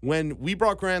 when we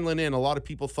brought Granlund in, a lot of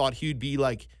people thought he would be,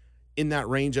 like, in that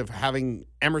range of having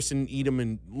Emerson Edom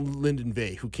and Lyndon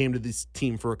Vay, who came to this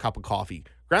team for a cup of coffee.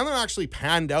 Granlund actually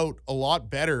panned out a lot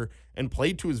better and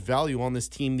played to his value on this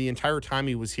team the entire time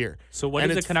he was here. So what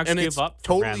did the Canucks give up for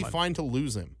totally Granlund? Fine to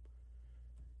lose him.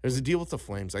 There's a deal with the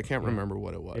Flames. I can't remember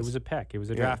what it was. It was a pick. It was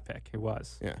a draft pick. It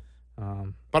was. Yeah.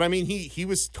 But I mean, he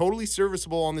was totally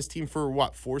serviceable on this team for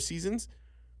what, 4 seasons?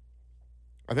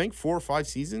 I think 4 or 5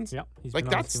 seasons. Yeah, like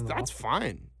that's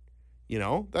fine. You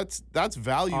know, that's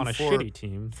value on a for shitty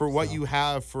team for what you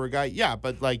have for a guy. Yeah,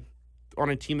 but like on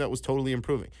a team that was totally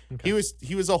improving. Okay.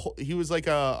 He was like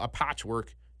a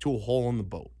patchwork to a hole in the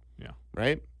boat. Yeah.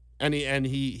 Right. And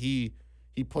he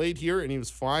played here and he was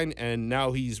fine, and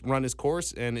now he's run his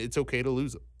course, and it's okay to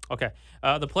lose him. Okay.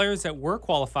 The players that were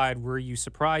qualified, were you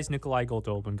surprised Nikolai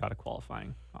Goldobin got a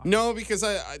qualifying offer? No, because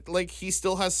I he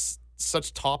still has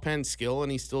such top-end skill,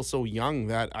 and he's still so young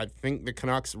that I think the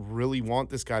Canucks really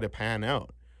want this guy to pan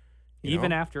out.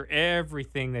 Even after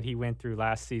everything that he went through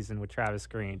last season with Travis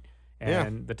Green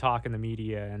and the talk in the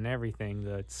media and everything,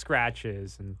 the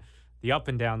scratches and the up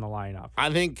and down the lineup. I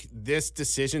think this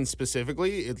decision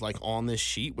specifically, it's like on this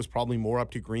sheet, was probably more up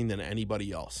to Green than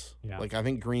anybody else. Yeah. Like, I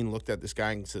think Green looked at this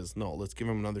guy and says, no, let's give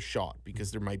him another shot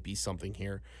because there might be something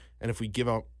here. And if we give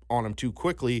up on him too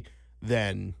quickly,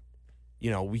 then, you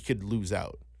know, we could lose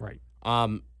out. Right.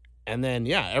 And then,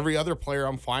 every other player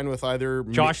I'm fine with either.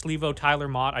 Josh Levo, Tyler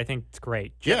Mott, I think it's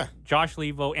great. Josh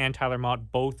Levo and Tyler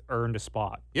Mott both earned a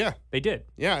spot. Yeah. They did.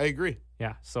 Yeah, I agree.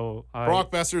 Yeah, so...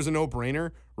 Brock Besser's a no-brainer.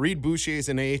 Reed Boucher is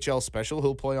an AHL special.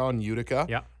 He'll play on Utica.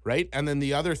 Yeah. Right? And then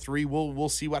the other 3, we'll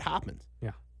see what happens.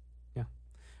 Yeah. Yeah.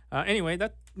 Anyway,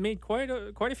 that made quite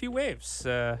a few waves.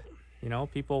 You know,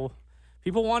 people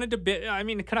wanted to... I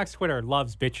mean, the Canucks Twitter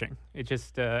loves bitching. It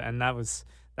just... and that was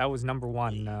number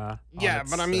one.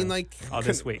 But I mean,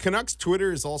 this week. Canucks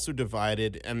Twitter is also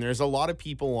divided, and there's a lot of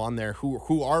people on there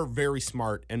who are very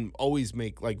smart and always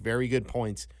make, like, very good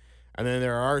points. And then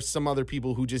there are some other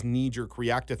people who just knee-jerk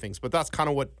react to things. But that's kind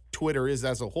of what Twitter is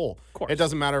as a whole. Of course. It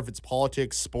doesn't matter if it's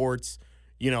politics, sports,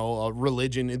 you know,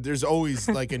 religion. There's always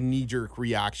like a knee-jerk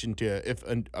reaction to if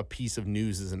a piece of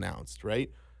news is announced, right?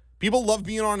 People love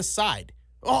being on a side.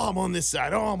 Oh, I'm on this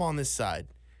side. Oh, I'm on this side.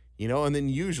 You know, and then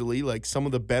usually, like, some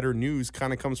of the better news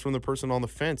kind of comes from the person on the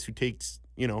fence who takes,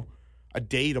 you know, a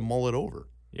day to mull it over.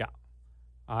 Yeah.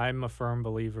 I'm a firm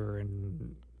believer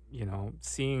in... you know,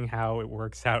 seeing how it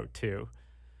works out too.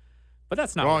 But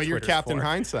that's not what you're Twitter's Captain for.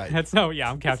 Hindsight.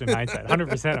 I'm Captain Hindsight.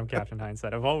 100% I'm Captain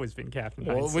Hindsight. I've always been Captain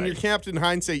Hindsight. Well, when you're Captain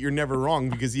Hindsight, you're never wrong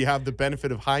because you have the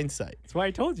benefit of hindsight. That's why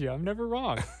I told you I'm never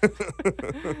wrong.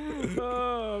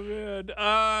 Oh, man.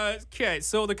 Okay,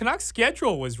 so the Canucks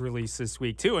schedule was released this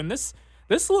week too, and this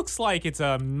looks like it's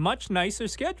a much nicer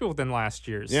schedule than last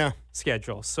year's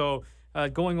schedule. So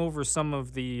going over some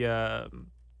of the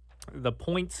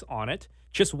points on it.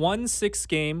 Just 1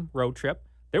 6-game road trip.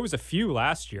 There was a few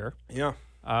last year. Yeah.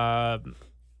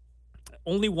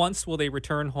 Only once will they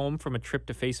return home from a trip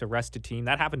to face a rested team.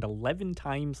 That happened 11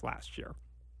 times last year.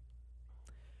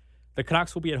 The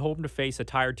Canucks will be at home to face a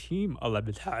tired team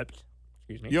 11 times.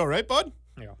 Excuse me. You all right, bud?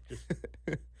 Yeah.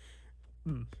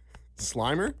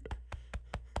 Slimer?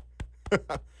 Do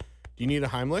you need a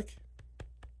Heimlich?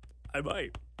 I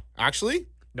might. Actually?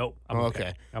 Nope. I'm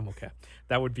okay. I'm okay.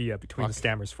 That would be between the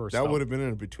Stammers first. That would have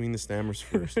been between the Stammers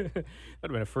first. That would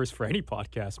have been a first for any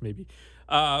podcast, maybe.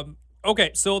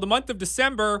 Okay, so the month of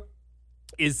December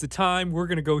is the time we're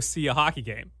going to go see a hockey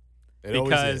game. It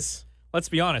always is. Let's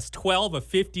be honest, 12 of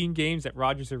 15 games at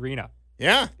Rogers Arena.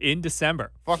 Yeah. In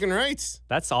December. Fucking right.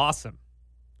 That's awesome.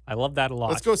 I love that a lot.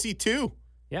 Let's go see 2.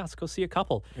 Yeah, let's go see a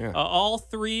couple. Yeah. All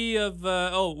 3 of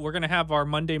we're gonna have our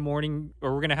Monday morning,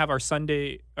 or we're gonna have our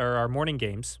Sunday or our morning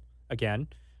games again.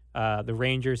 The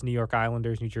Rangers, New York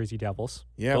Islanders, New Jersey Devils.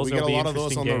 Yeah, we got a lot of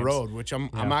those on the road, which I'm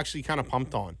actually kind of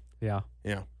pumped on. Yeah.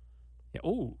 Yeah. Yeah.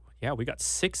 Oh, yeah. We got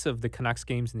 6 of the Canucks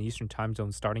games in the Eastern Time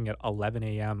Zone starting at 11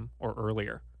 a.m. or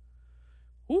earlier.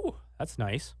 Ooh, that's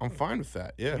nice. I'm fine with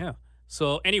that. Yeah. Yeah.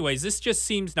 So, anyways, this just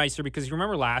seems nicer because you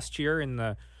remember last year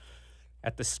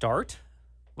at the start.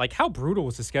 Like, how brutal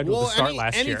was the schedule to start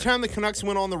last year? Anytime the Canucks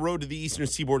went on the road to the Eastern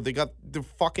Seaboard, they got the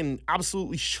fucking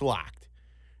absolutely shellacked.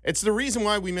 It's the reason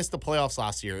why we missed the playoffs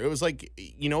last year. It was like,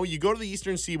 you go to the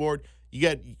Eastern Seaboard, you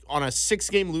get on a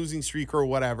 6-game losing streak or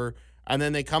whatever, and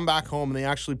then they come back home and they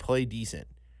actually play decent,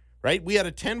 right? We had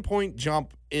a 10-point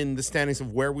jump in the standings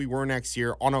of where we were next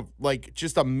year on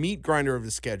just a meat grinder of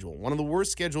the schedule. One of the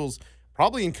worst schedules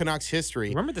probably in Canucks history.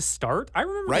 Remember the start? I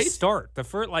remember the start. The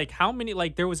first, how many,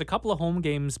 there was a couple of home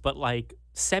games, but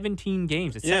 17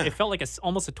 games. It felt like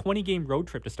almost a 20-game road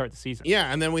trip to start the season.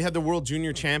 Yeah, and then we had the World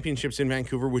Junior Championships in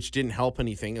Vancouver, which didn't help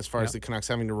anything as far as the Canucks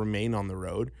having to remain on the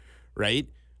road, right?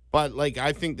 But,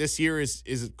 I think this year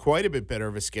is quite a bit better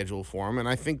of a schedule for them, and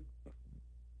I think,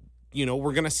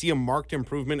 we're going to see a marked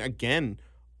improvement again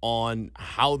on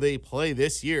how they play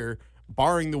this year,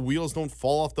 barring the wheels don't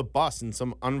fall off the bus in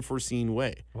some unforeseen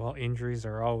way. Well, injuries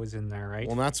are always in there, right?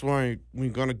 Well, that's why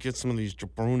we're going to get some of these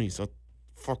jabronis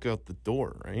fuck out the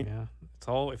door, right? Yeah.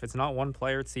 If it's not one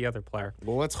player, it's the other player.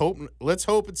 Well, let's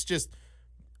hope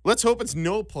it's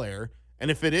no player, and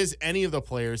if it is any of the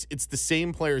players, it's the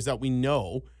same players that we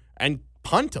know, and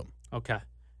punt them. Okay.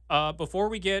 Before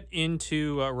we get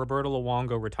into Roberto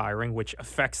Luongo retiring, which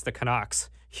affects the Canucks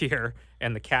here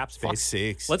and the cap space, fuck's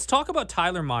sakes, let's talk about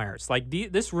Tyler Myers.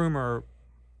 This rumor,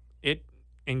 it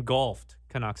engulfed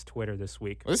Canucks Twitter this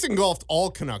week. This engulfed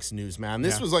all Canucks news, man.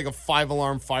 This was like a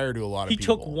 5-alarm fire to a lot of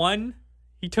people.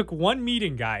 He took one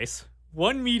meeting, guys.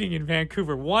 One meeting in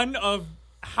Vancouver. One of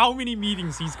how many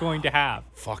meetings he's going to have.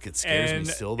 Fuck, it scares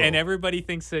me still, though. And everybody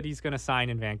thinks that he's going to sign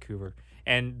in Vancouver.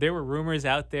 And there were rumors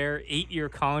out there, 8-year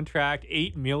contract,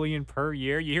 $8 million per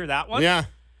year. You hear that one? Yeah.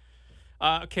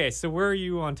 Okay, so where are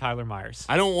you on Tyler Myers?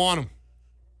 I don't want him.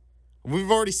 We've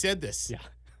already said this. Yeah.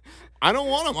 I don't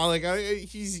want him.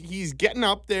 He's getting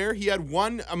up there. He had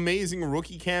one amazing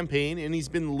rookie campaign, and he's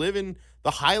been living the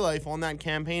high life on that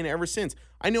campaign ever since.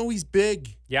 I know he's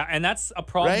big. Yeah, and that's a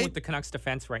problem with the Canucks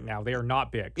defense right now. They are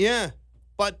not big. Yeah,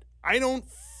 but I don't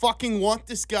fucking want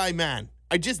this guy, man.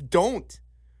 I just don't.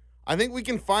 I think we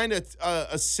can find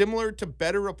a similar to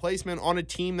better replacement on a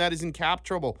team that is in cap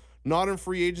trouble, not in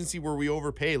free agency where we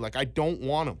overpay. I don't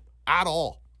want him at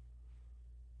all.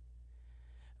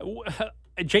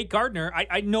 Jake Gardiner,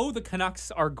 I know the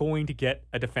Canucks are going to get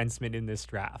a defenseman in this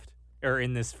draft or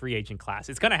in this free agent class.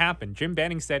 It's going to happen. Jim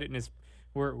Benning said it in his.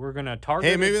 We're going to target.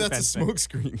 Hey, maybe that's a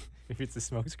smokescreen. Maybe it's a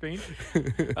smokescreen.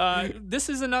 This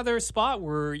is another spot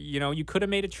where you could have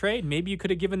made a trade. Maybe you could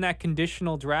have given that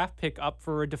conditional draft pick up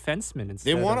for a defenseman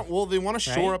instead. They want to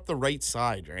shore up the right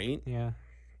side, right? Yeah,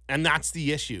 and that's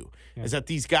the issue. Yeah. Is that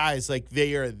these guys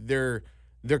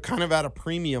they're kind of at a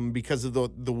premium because of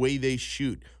the way they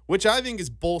shoot, which I think is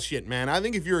bullshit, man. I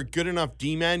think if you're a good enough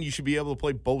D-man, you should be able to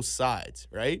play both sides,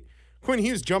 right? Quinn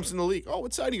Hughes jumps in the league. Oh,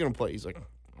 what side are you going to play? He's like,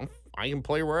 I can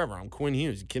play wherever. I'm Quinn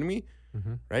Hughes. You kidding me?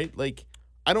 Mm-hmm. Right?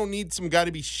 I don't need some guy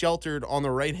to be sheltered on the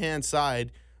right-hand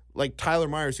side like Tyler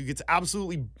Myers, who gets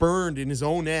absolutely burned in his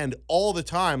own end all the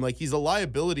time. He's a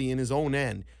liability in his own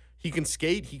end. He can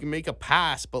skate. He can make a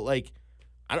pass. But,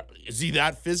 is he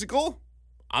that physical?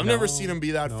 I've never seen him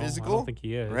be that physical. I don't think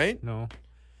he is. Right? No.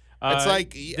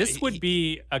 It's this would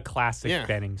be a classic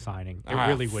Benning signing. It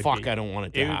really would be. Fuck, I don't want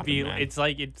it to happen, be. Man. It's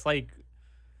like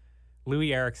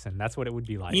Louis Eriksson. That's what it would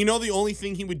be like. The only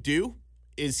thing he would do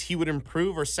is he would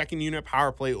improve our second unit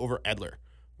power play over Edler.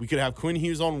 We could have Quinn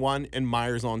Hughes on 1 and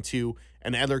Myers on 2,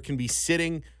 and Edler can be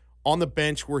sitting on the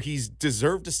bench where he's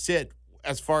deserved to sit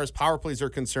as far as power plays are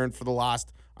concerned for the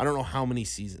last, I don't know how many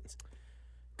seasons.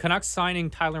 Canucks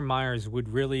signing Tyler Myers would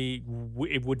really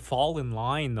it would fall in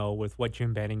line though with what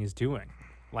Jim Benning is doing.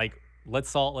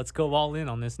 Let's go all in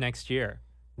on this next year.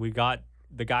 We got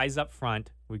the guys up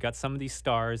front. We got some of these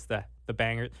stars, the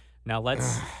bangers. Now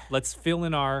let's fill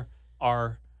in our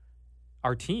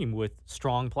our team with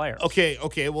strong players. Okay.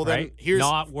 Well, then right? here's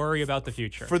Not worry about the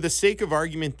future. for the sake of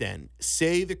argument. Then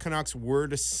say the Canucks were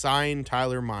to sign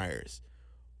Tyler Myers.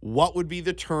 What would be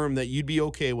the term that you'd be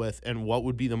okay with, and what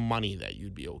would be the money that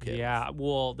you'd be okay with? Yeah,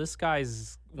 well, this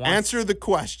guy's Answer the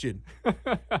question.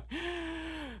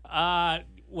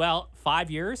 Well,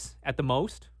 5 years at the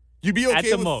most. You'd be At okay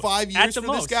the with most. 5 At years the for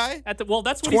most. this guy? Well,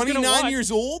 that's what he's going to 29 want. years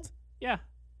old? Yeah,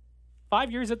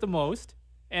 5 years at the most,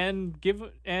 and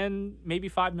maybe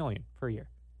 $5 million per year.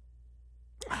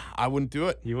 I wouldn't do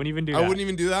it. You wouldn't even do that. I wouldn't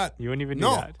even do that. You wouldn't even do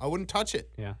No, that. I wouldn't touch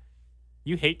it. Yeah,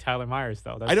 you hate Tyler Myers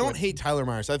though. That's I don't what- hate Tyler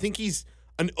Myers. I think he's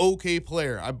an okay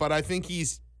player, but I think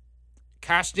he's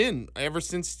cashed in ever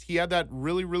since he had that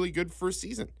really, really good first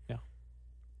season. Yeah.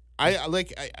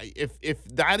 If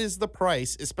that is the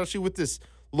price, especially with this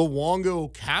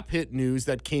Luongo cap hit news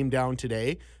that came down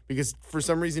today, because for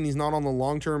some reason he's not on the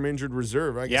long-term injured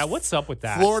reserve. I guess Yeah, what's up with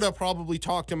that? Florida probably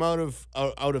talked him out of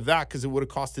that because it would have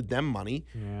costed them money.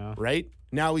 Yeah. Right?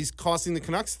 Now he's costing the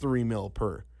Canucks $3 million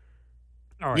per.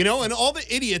 All right. You know, and all the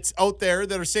idiots out there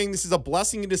that are saying this is a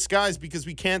blessing in disguise because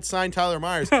we can't sign Tyler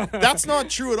Myers, that's not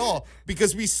true at all,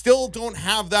 because we still don't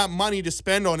have that money to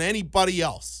spend on anybody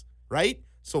else, right?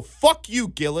 So fuck you,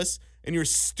 Gillis, and your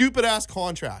stupid-ass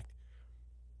contract.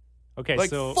 Okay, Like,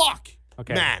 so fuck,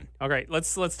 okay, man. All right,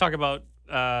 let's talk about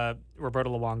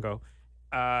Roberto Luongo.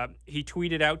 He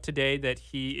tweeted out today that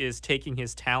he is taking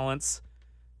his talents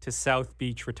to South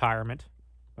Beach retirement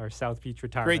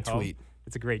Great home. tweet.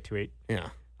 It's a great tweet. Yeah.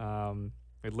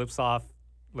 It lifts off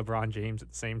LeBron James at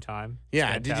the same time. It's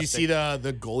Yeah, did you see fantastic.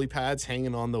 the goalie pads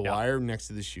hanging on the wire next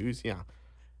to the shoes? Yeah.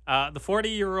 The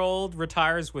 40-year-old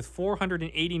retires with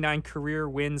 489 career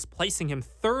wins, placing him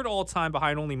third all-time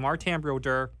behind only Martin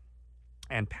Brodeur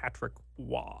and Patrick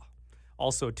Waugh.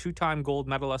 Also a two-time gold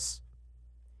medalist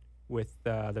with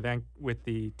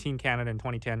the Team Canada in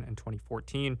 2010 and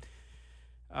 2014.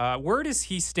 Where does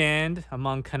he stand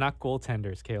among Canuck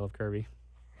goaltenders, Caleb Kirby?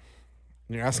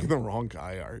 You're asking the wrong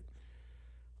guy, Art.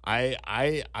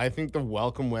 I think the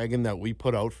welcome wagon that we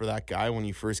put out for that guy when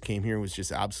he first came here was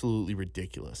just absolutely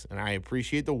ridiculous. And I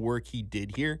appreciate the work he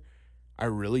did here. I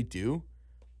really do.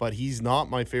 But he's not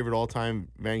my favorite all-time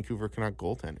Vancouver Canuck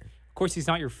goaltender. Of course, he's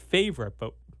not your favorite,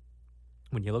 but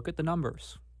when you look at the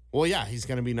numbers. Well, yeah, he's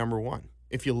going to be number one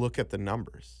if you look at the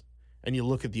numbers and you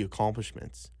look at the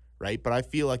accomplishments, right? But I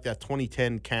feel like that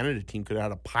 2010 Canada team could have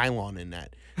had a pylon in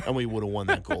that, and we would have won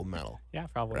that gold medal. Yeah,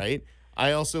 probably. Right?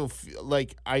 I also feel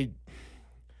like I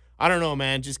don't know,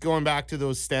 man. Just going back to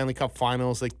those Stanley Cup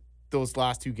finals, like those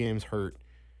last two games hurt.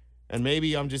 And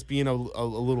maybe I'm just being a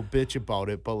little bitch about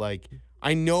it, but like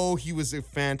I know he was a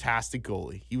fantastic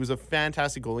goalie. He was a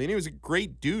fantastic goalie, and he was a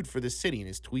great dude for the city, and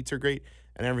his tweets are great,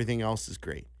 and everything else is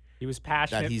great. He was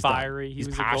passionate, He's fiery. He's He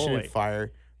was passionate, a goalie.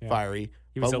 fiery.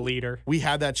 He was But a leader. We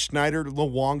had that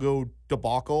Schneider-Luongo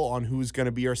debacle on who's going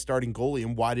to be our starting goalie,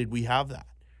 and why did we have that,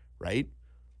 right?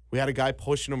 We had a guy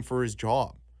pushing him for his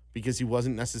job because he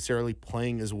wasn't necessarily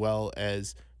playing as well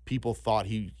as people thought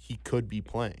he could be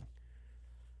playing.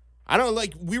 I don't know,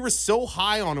 like, we were so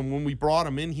high on him when we brought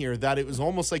him in here that it was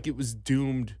almost like it was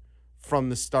doomed from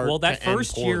the start. Well, that to end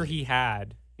first year poorly. he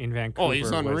had in Vancouver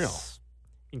he's unreal. was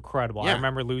incredible. Yeah. I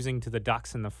remember losing to the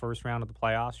Ducks in the first round of the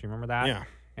playoffs. You remember that? Yeah.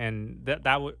 And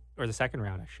or the second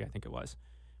round, actually, I think it was,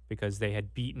 because they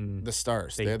had beaten The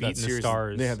Stars. They had that beaten the series.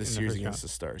 Stars They had the in the series first against round. the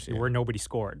Stars. Yeah. where nobody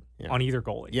scored Yeah. on either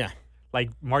goalie. Yeah. Like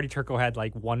Marty Turco had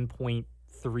like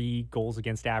 1.3 goals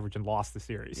against average and lost the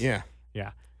series. Yeah.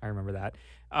 Yeah, I remember that.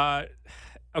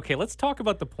 Okay, let's talk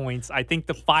about the points. I think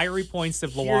the fiery points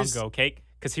of Here's- Luongo, okay?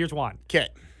 Because here's one. Okay.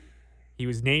 He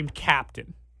was named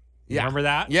captain. You Yeah. Remember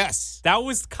that? Yes. That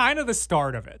was kind of the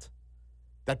start of it.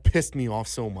 That pissed me off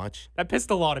so much. That pissed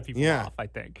a lot of people Yeah. off, I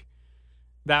think.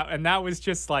 That was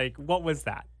just like, what was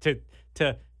that?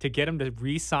 To get him to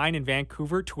re-sign in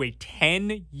Vancouver to a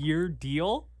 10-year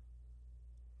deal?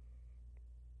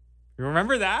 You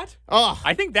remember that? Oh,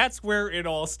 I think that's where it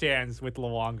all stands with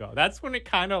Luongo. That's when it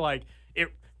kind of like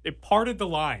it parted the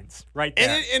lines right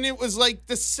there. and it was like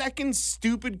the second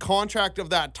stupid contract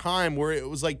of that time where it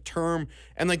was like term,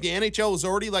 and like the NHL was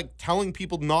already like telling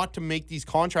people not to make these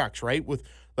contracts, right? With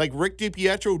like Rick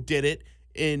DiPietro did it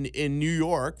in New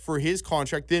York for his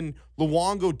contract, then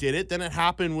Luongo did it, then it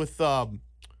happened with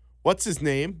what's his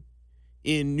name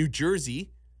in New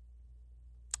Jersey.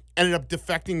 Ended up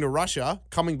defecting to Russia,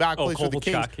 coming back, plays for the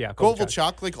Kings. Kovalchuk, yeah,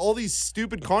 Kovalchuk, like all these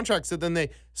stupid contracts that then they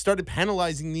started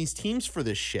penalizing these teams for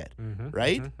this shit,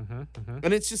 right?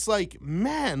 And it's just like,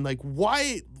 man, like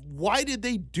why did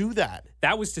they do that?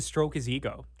 That was to stroke his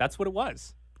ego. That's what it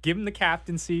was. give him the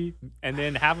captaincy, and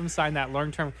then have him sign that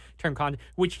long-term contract,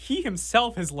 which he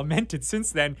himself has lamented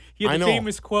since then. He had the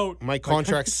famous quote. My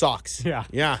contract sucks. Yeah.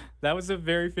 Yeah. That was a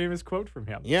very famous quote from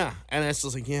him. Yeah. And it's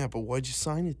just like, yeah, but why'd you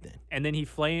sign it then? And then he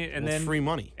then free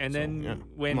money. And So, then yeah.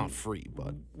 when Not free,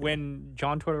 but when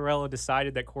John Tortorella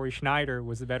decided that Corey Schneider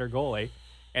was the better goalie,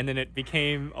 and then it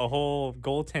became a whole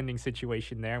goaltending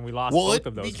situation there, and we lost both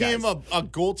of those guys. Well, it became guys. a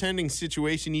goaltending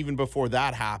situation even before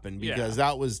that happened, because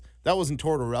that wasn't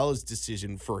Tortorella's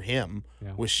decision for him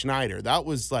with Schneider. That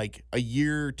was like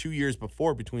 2 years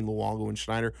before between Luongo and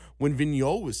Schneider when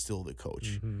Vigneault was still the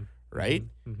coach, right?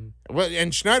 Mm-hmm. Well,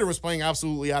 and Schneider was playing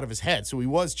absolutely out of his head, so he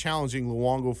was challenging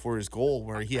Luongo for his goal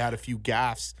where he had a few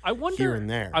gaffes here and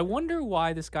there. I wonder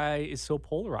why this guy is so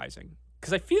polarizing.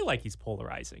 Because I feel like he's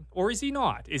polarizing. Or is he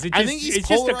not? Is it just, it's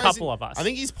just a couple of us? I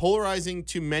think he's polarizing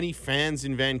to many fans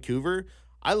in Vancouver.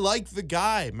 I like the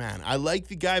guy, man. I like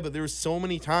the guy, but there were so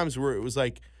many times where it was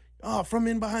like, oh, from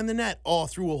in behind the net,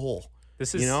 through a hole.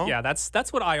 This is,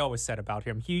 that's what I always said about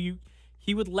him. He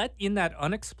would let in that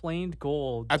unexplained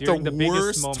goal at during the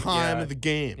biggest worst time of the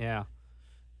game. Yeah.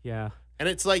 Yeah. And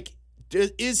it's like,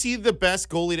 is he the best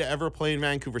goalie to ever play in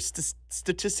Vancouver?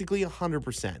 Statistically,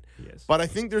 100%. Yes. But I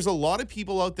think there's a lot of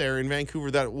people out there in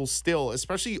Vancouver that will still,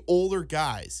 especially older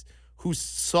guys, who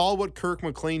saw what Kirk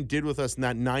McLean did with us in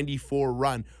that 94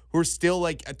 run, who are still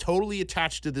like totally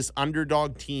attached to this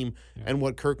underdog team and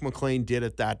what Kirk McLean did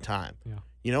at that time. Yeah.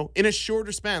 You know, in a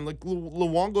shorter span, like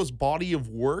Luongo's body of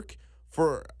work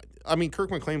Kirk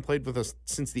McLean played with us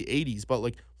since the 80s, but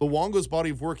like Luongo's body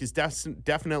of work is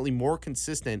definitely more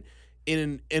consistent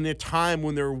in a time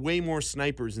when there are way more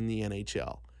snipers in the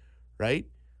NHL, right?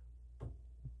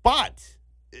 But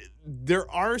there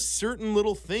are certain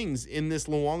little things in this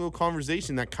Luongo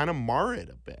conversation that kind of mar it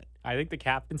a bit. I think the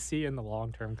captaincy and the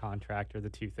long-term contract are the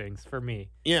two things for me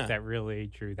that really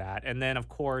drew that. And then, of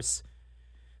course,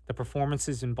 the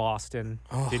performances in Boston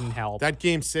didn't help. That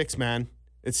Game 6, man,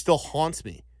 it still haunts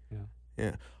me.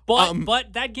 Yeah.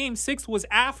 But that Game 6 was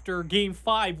after Game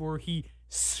 5 where he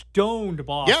stoned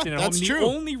Boston. Yeah, that's true. The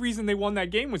only reason they won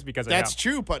that game was because of That's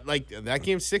him. true, but like that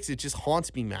Game 6, it just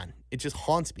haunts me, man. It just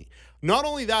haunts me. Not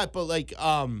only that, but like,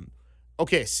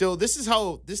 okay, so this is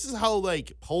how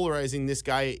like polarizing this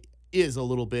guy is a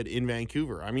little bit in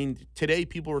Vancouver. I mean, today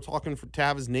people were talking to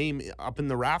have his name up in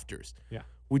the rafters. Yeah.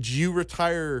 Would you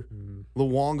retire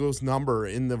Luongo's number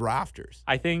in the rafters?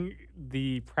 I think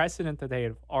the precedent that they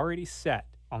have already set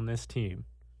on this team,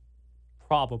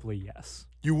 probably yes.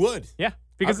 You would? Yeah,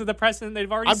 because of the precedent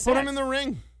they've already set. I'd put him in the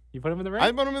ring. You put him in the ring?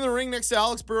 I'd put him in the ring next to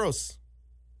Alex Burrows.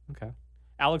 Okay.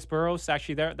 Alex Burrows,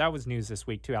 actually, that was news this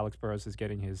week, too. Alex Burrows is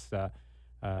getting his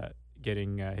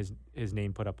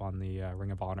name put up on the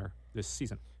Ring of Honor this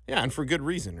season. Yeah, and for good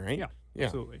reason, right? Yeah.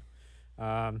 Absolutely.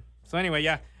 So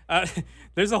anyway,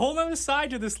 there's a whole other side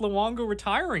to this Luongo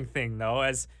retiring thing, though,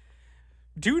 as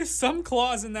due to some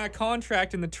clause in that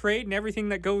contract and the trade and everything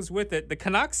that goes with it, the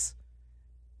Canucks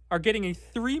are getting a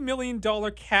 $3 million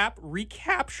cap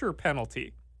recapture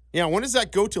penalty. Yeah, when does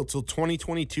that go till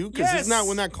 2022? Because isn't that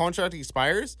when that contract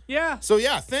expires? Yeah. So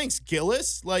yeah, thanks,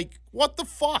 Gillis. Like, what the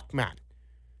fuck, man?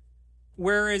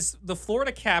 Whereas the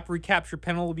Florida cap recapture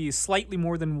penalty is slightly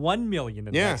more than $1 million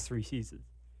in the next 3 seasons.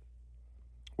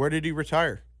 Where did he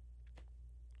retire?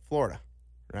 Florida,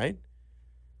 right?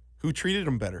 Who treated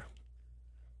him better?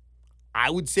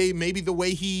 I would say maybe the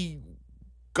way he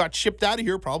got shipped out of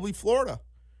here, probably Florida.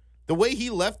 The way he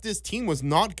left this team was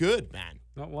not good, man.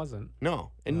 No, it wasn't.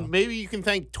 No. And maybe you can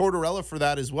thank Tortorella for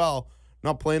that as well,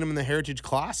 not playing him in the Heritage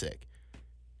Classic.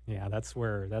 Yeah,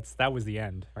 that was the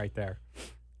end right there.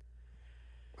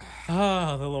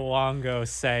 Oh, the Luongo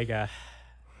saga.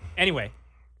 Anyway,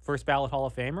 first ballot Hall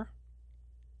of Famer?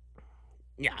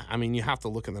 Yeah, I mean, you have to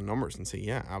look at the numbers and say,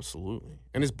 yeah, absolutely.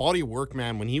 And his body of work,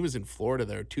 man, when he was in Florida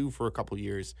there, too, for a couple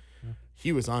years,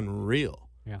 he was unreal.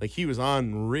 Yeah. Like, he was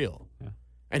unreal. Yeah.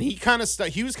 And he kind of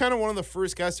he was kind of one of the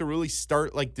first guys to really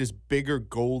start, like, this bigger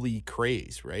goalie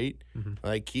craze, right? Mm-hmm.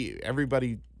 Like,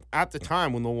 everybody, at the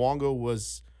time, when Luongo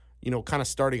was, kind of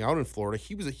starting out in Florida,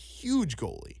 he was a huge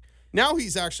goalie. Now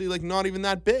he's actually, like, not even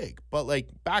that big. But, like,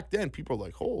 back then, people were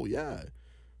like, oh, yeah.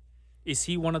 Is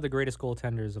he one of the greatest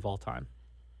goaltenders of all time?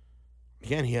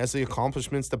 Again, he has the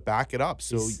accomplishments to back it up.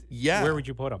 So, yeah. Where would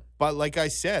you put him? But like I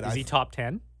said... Is he top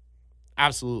 10?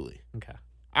 Absolutely. Okay.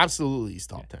 Absolutely, he's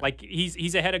top 10. Like,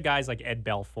 he's ahead of guys like Ed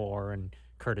Belfour and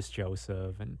Curtis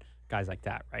Joseph and guys like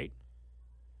that, right?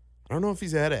 I don't know if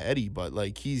he's ahead of Eddie, but,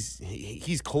 like,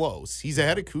 he's close. He's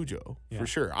ahead of Cujo, for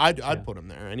sure. I'd put him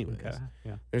there anyways. Okay.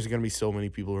 Yeah. There's going to be so many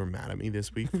people who are mad at me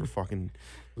this week for fucking...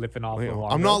 lipping off.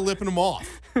 I'm not lipping them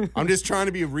off. I'm just trying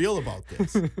to be real about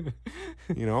this.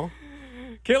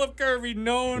 Caleb Kirby,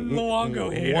 known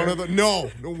Luongo hater.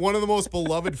 One of the most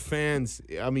beloved fans.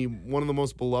 I mean, one of the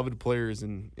most beloved players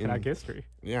in Canuck history.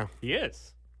 Yeah, He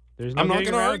is. There's no I'm not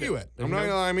getting going to around argue it. There's I'm not. no-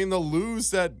 Gonna, I mean, the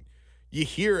lose that you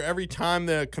hear every time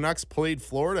the Canucks played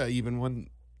Florida, even when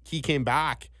he came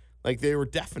back, like they were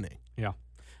deafening. Yeah.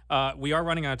 We are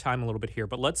running out of time a little bit here,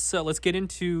 but let's get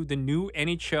into the new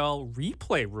NHL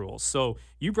replay rules. So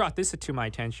you brought this to my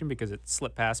attention because it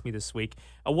slipped past me this week.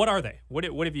 What are they? What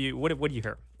do you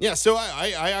hear? Yeah, so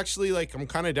I actually like I'm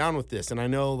kind of down with this, and I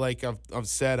know like I've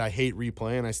said I hate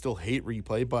replay, and I still hate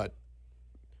replay, but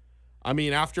I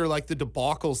mean after like the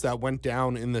debacles that went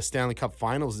down in the Stanley Cup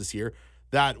Finals this year,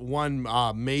 that one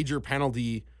major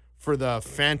penalty for the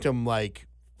phantom like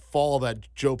fall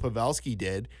that Joe Pavelski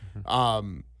did.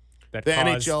 That the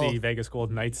caused NHL the Vegas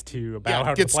Golden Knights to bow out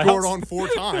of get the playoffs. scored on 4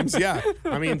 times. Yeah,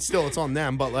 I mean, still it's on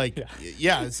them, but like,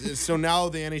 so now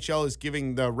the NHL is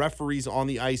giving the referees on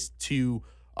the ice to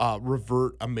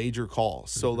revert a major call.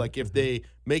 So like, if they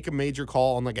make a major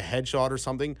call on like a headshot or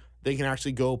something, they can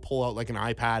actually go pull out like an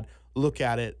iPad, look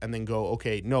at it, and then go,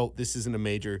 okay, no, this isn't a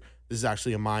major. This is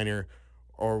actually a minor.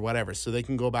 Or whatever, so they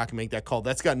can go back and make that call.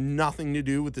 That's got nothing to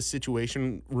do with the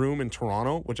situation room in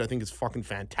Toronto, which I think is fucking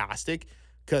fantastic.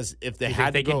 Because if they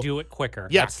had they to go, can do it quicker.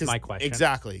 yeah, That's my question.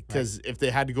 Exactly, because if they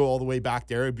had to go all the way back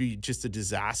there, it'd be just a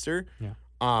disaster. Yeah.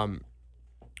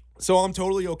 So I'm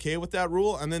totally okay with that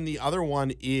rule. And then the other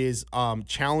one is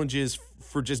challenges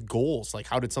for just goals. Like,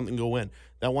 how did something go in?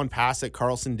 That one pass that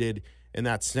Carlson did in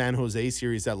that San Jose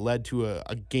series that led to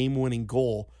a game-winning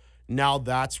goal. Now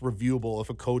that's reviewable if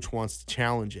a coach wants to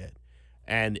challenge it.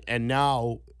 And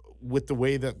now with the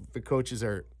way that the coaches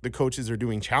are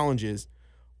doing challenges,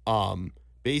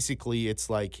 basically it's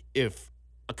like if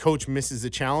a coach misses a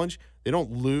challenge, they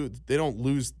don't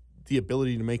lose the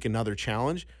ability to make another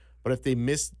challenge. But if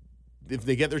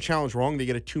they get their challenge wrong, they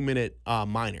get a 2-minute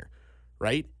minor,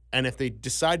 right? And if they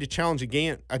decide to challenge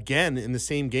again in the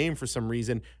same game for some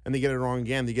reason and they get it wrong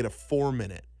again, they get a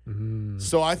 4-minute.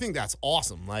 So I think that's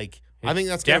awesome. Like, I think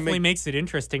that's definitely makes it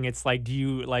interesting. It's like, do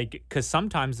you because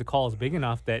sometimes the call is big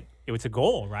enough that it's a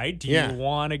goal, right? Do you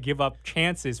want to give up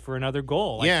chances for another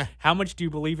goal? Like, how much do you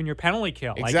believe in your penalty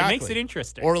kill? Exactly. Like, it makes it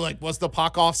interesting. Or like, was the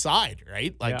puck offside,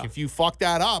 right? Like, if you fuck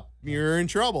that up, you're in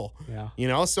trouble. Yeah. You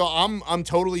know, so I'm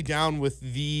totally down with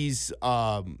these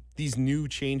new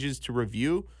changes to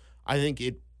review. I think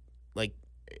it, like,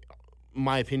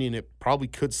 my opinion, it probably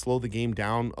could slow the game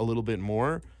down a little bit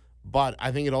more. But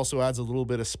I think it also adds a little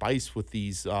bit of spice with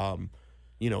these,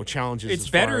 challenges. It's as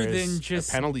better far as than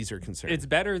just penalties are concerned. It's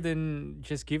better than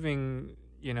just giving,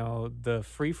 the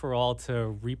free for all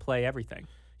to replay everything.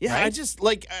 Yeah, right? I just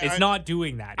like it's not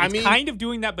doing that. It's kind of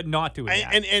doing that, but not doing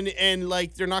that. And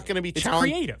like they're not going to be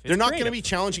creative. They're not going to be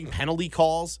challenging penalty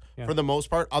calls for the most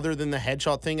part, other than the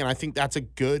headshot thing. And I think that's a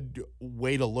good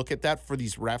way to look at that for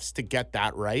these refs to get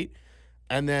that right.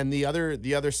 And then the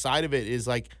other side of it is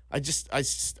like I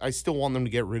still want them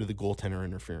to get rid of the goaltender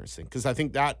interference thing, because I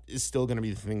think that is still going to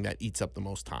be the thing that eats up the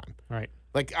most time. Right.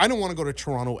 Like, I don't want to go to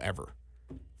Toronto ever.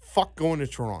 Fuck going to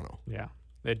Toronto. Yeah.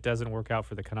 It doesn't work out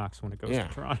for the Canucks when it goes to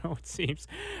Toronto, it seems.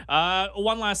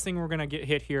 One last thing we're going to get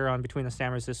hit here on Between the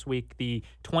Stammers this week. The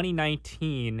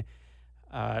 2019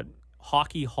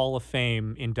 Hockey Hall of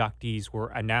Fame inductees were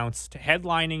announced.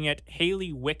 Headlining it,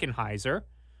 Haley Wickenheiser,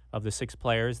 of the 6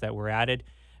 players that were added.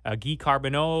 Guy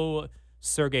Carbonneau,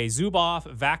 Sergei Zubov,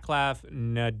 Vaclav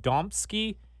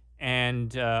Nadomsky,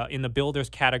 and in the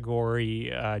builders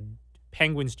category,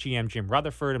 Penguins GM Jim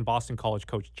Rutherford and Boston College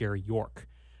coach Jerry York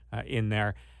in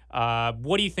there.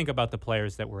 What do you think about the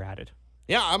players that were added?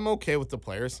 Yeah, I'm okay with the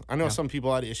players. I know some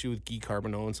people had issue with Guy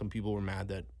Carbonneau, and some people were mad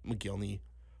that McGillney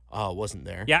wasn't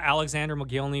there. Yeah, Alexander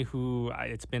McGillney, who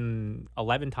it's been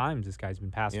 11 times this guy's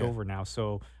been passed over now,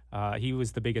 so he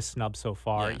was the biggest snub so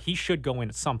far. He should go in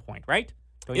at some point, right?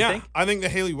 Don't you think? I think the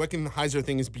Haley Wickenheiser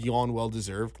thing is beyond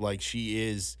well-deserved. Like, she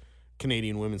is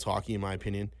Canadian women's hockey, in my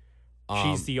opinion.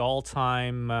 She's the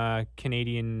all-time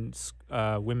Canadian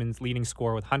women's leading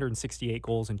scorer with 168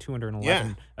 goals and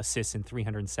 211 assists in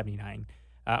 379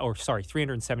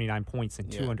 points in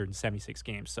 276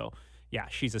 games. So, yeah,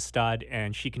 she's a stud,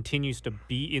 and she continues to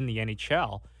be in the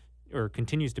NHL, or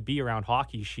continues to be around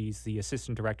hockey. She's the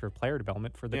assistant director of player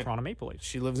development for the Toronto Maple Leafs.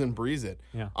 She lives and breathes it.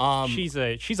 Yeah, she's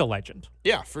a legend.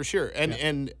 Yeah, for sure.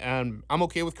 And I'm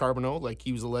okay with Carbonneau. Like,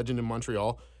 he was a legend in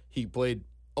Montreal. He played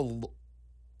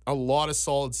a lot of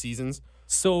solid seasons.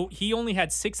 So he only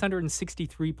had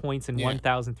 663 points in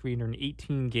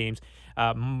 1,318 games.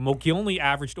 Mogilny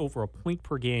averaged over a point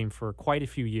per game for quite a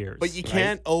few years. But you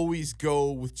can't always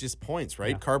go with just points,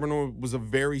 right? Yeah. Carbonneau was a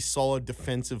very solid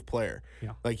defensive player.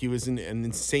 Yeah. Like, he was an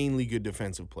insanely good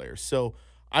defensive player. So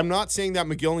I'm not saying that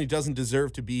McGillney doesn't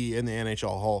deserve to be in the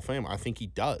NHL Hall of Fame. I think he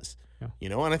does. Yeah. You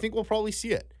know, and I think we'll probably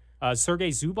see it. Sergei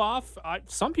Zubov,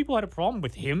 some people had a problem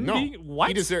with him. No, what?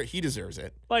 he deserves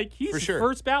it. Like, he's for the sure.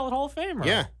 first ballot Hall of Famer.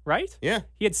 Yeah. Right? Yeah.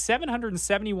 He had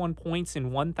 771 points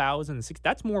in 1,006.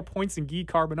 That's more points than Guy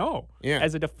Carbonneau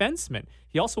as a defenseman.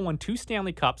 He also won 2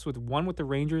 Stanley Cups, with one with the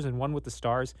Rangers and one with the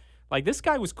Stars. Like, this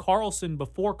guy was Carlson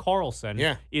before Carlson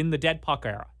in the dead puck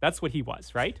era. That's what he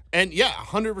was, right? And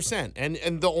 100%.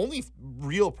 And the only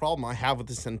real problem I have with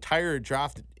this entire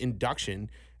draft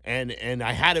induction, and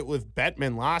I had it with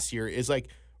Bettman last year, is like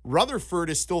Rutherford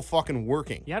is still fucking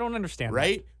working. Yeah, I don't understand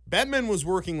right? Bettman was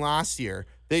working last year.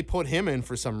 They put him in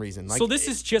for some reason. Like, so this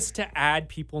is just to add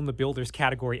people in the builders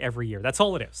category every year. That's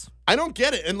all it is. I don't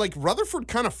get it. And like Rutherford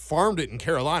kind of farmed it in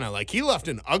Carolina. Like he left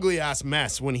an ugly ass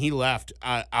mess when he left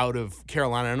out of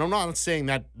Carolina. And I'm not saying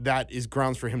that is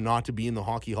grounds for him not to be in the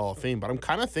Hockey Hall of Fame, but I'm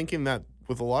kind of thinking that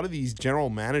with a lot of these general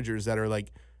managers that are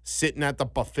like sitting at the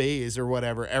buffets or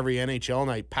whatever every NHL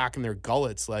night packing their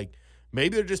gullets, like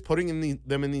maybe they're just putting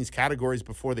them in these categories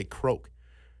before they croak.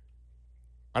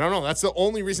 I don't know. That's the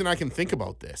only reason I can think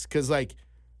about this. Because, like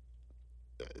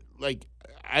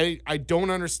I don't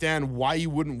understand why you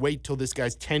wouldn't wait till this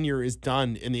guy's tenure is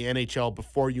done in the NHL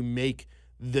before you make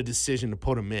the decision to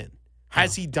put him in.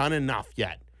 Has he done enough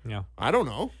yet? Yeah. I don't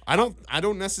know. I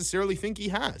don't necessarily think he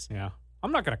has. Yeah.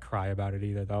 I'm not going to cry about it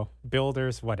either, though.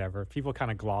 Builders, whatever. People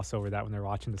kind of gloss over that when they're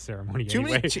watching the ceremony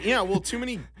anyway.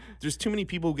 There's too many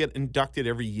people who get inducted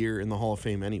every year in the Hall of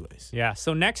Fame anyways. Yeah,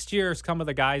 so next year, some of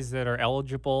the guys that are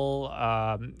eligible,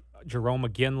 Jerome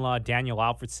McGinley, Daniel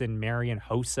Alfredson, Marian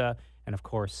Hossa, and, of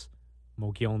course,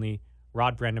 Mogilny,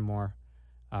 Rod Brendamore.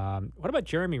 What about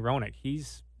Jeremy Roenick?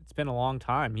 It's been a long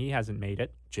time. He hasn't made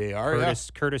it.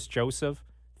 Curtis Joseph,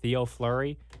 Theo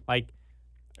Fleury. Like,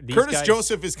 Curtis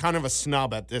Joseph is kind of a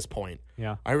snub at this point.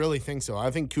 Yeah. I really think so. I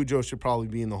think Cujo should probably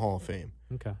be in the Hall of Fame.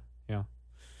 Okay. Yeah.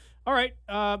 All right.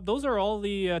 Those are all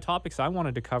the topics I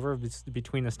wanted to cover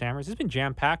between the Stammers. It's been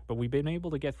jam-packed, but we've been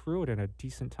able to get through it in a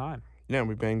decent time. Yeah,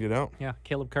 we banged it out. Yeah.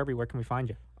 Caleb Kirby, where can we find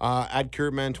you? At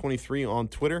Curbman23 on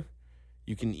Twitter.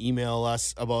 You can email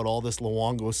us about all this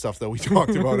Luongo stuff that we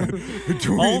talked about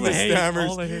between the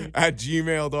Stammers at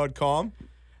gmail.com.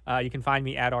 You can find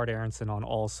me at Art Aronson on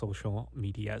all social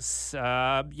medias.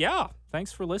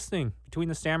 Thanks for listening. Between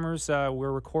the Stammers,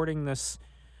 we're recording this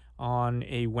on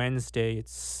a Wednesday.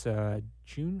 It's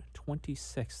June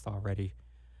 26th already,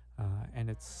 and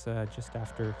it's just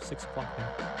after 6 o'clock now.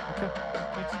 Okay,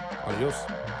 thanks.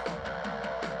 Adios.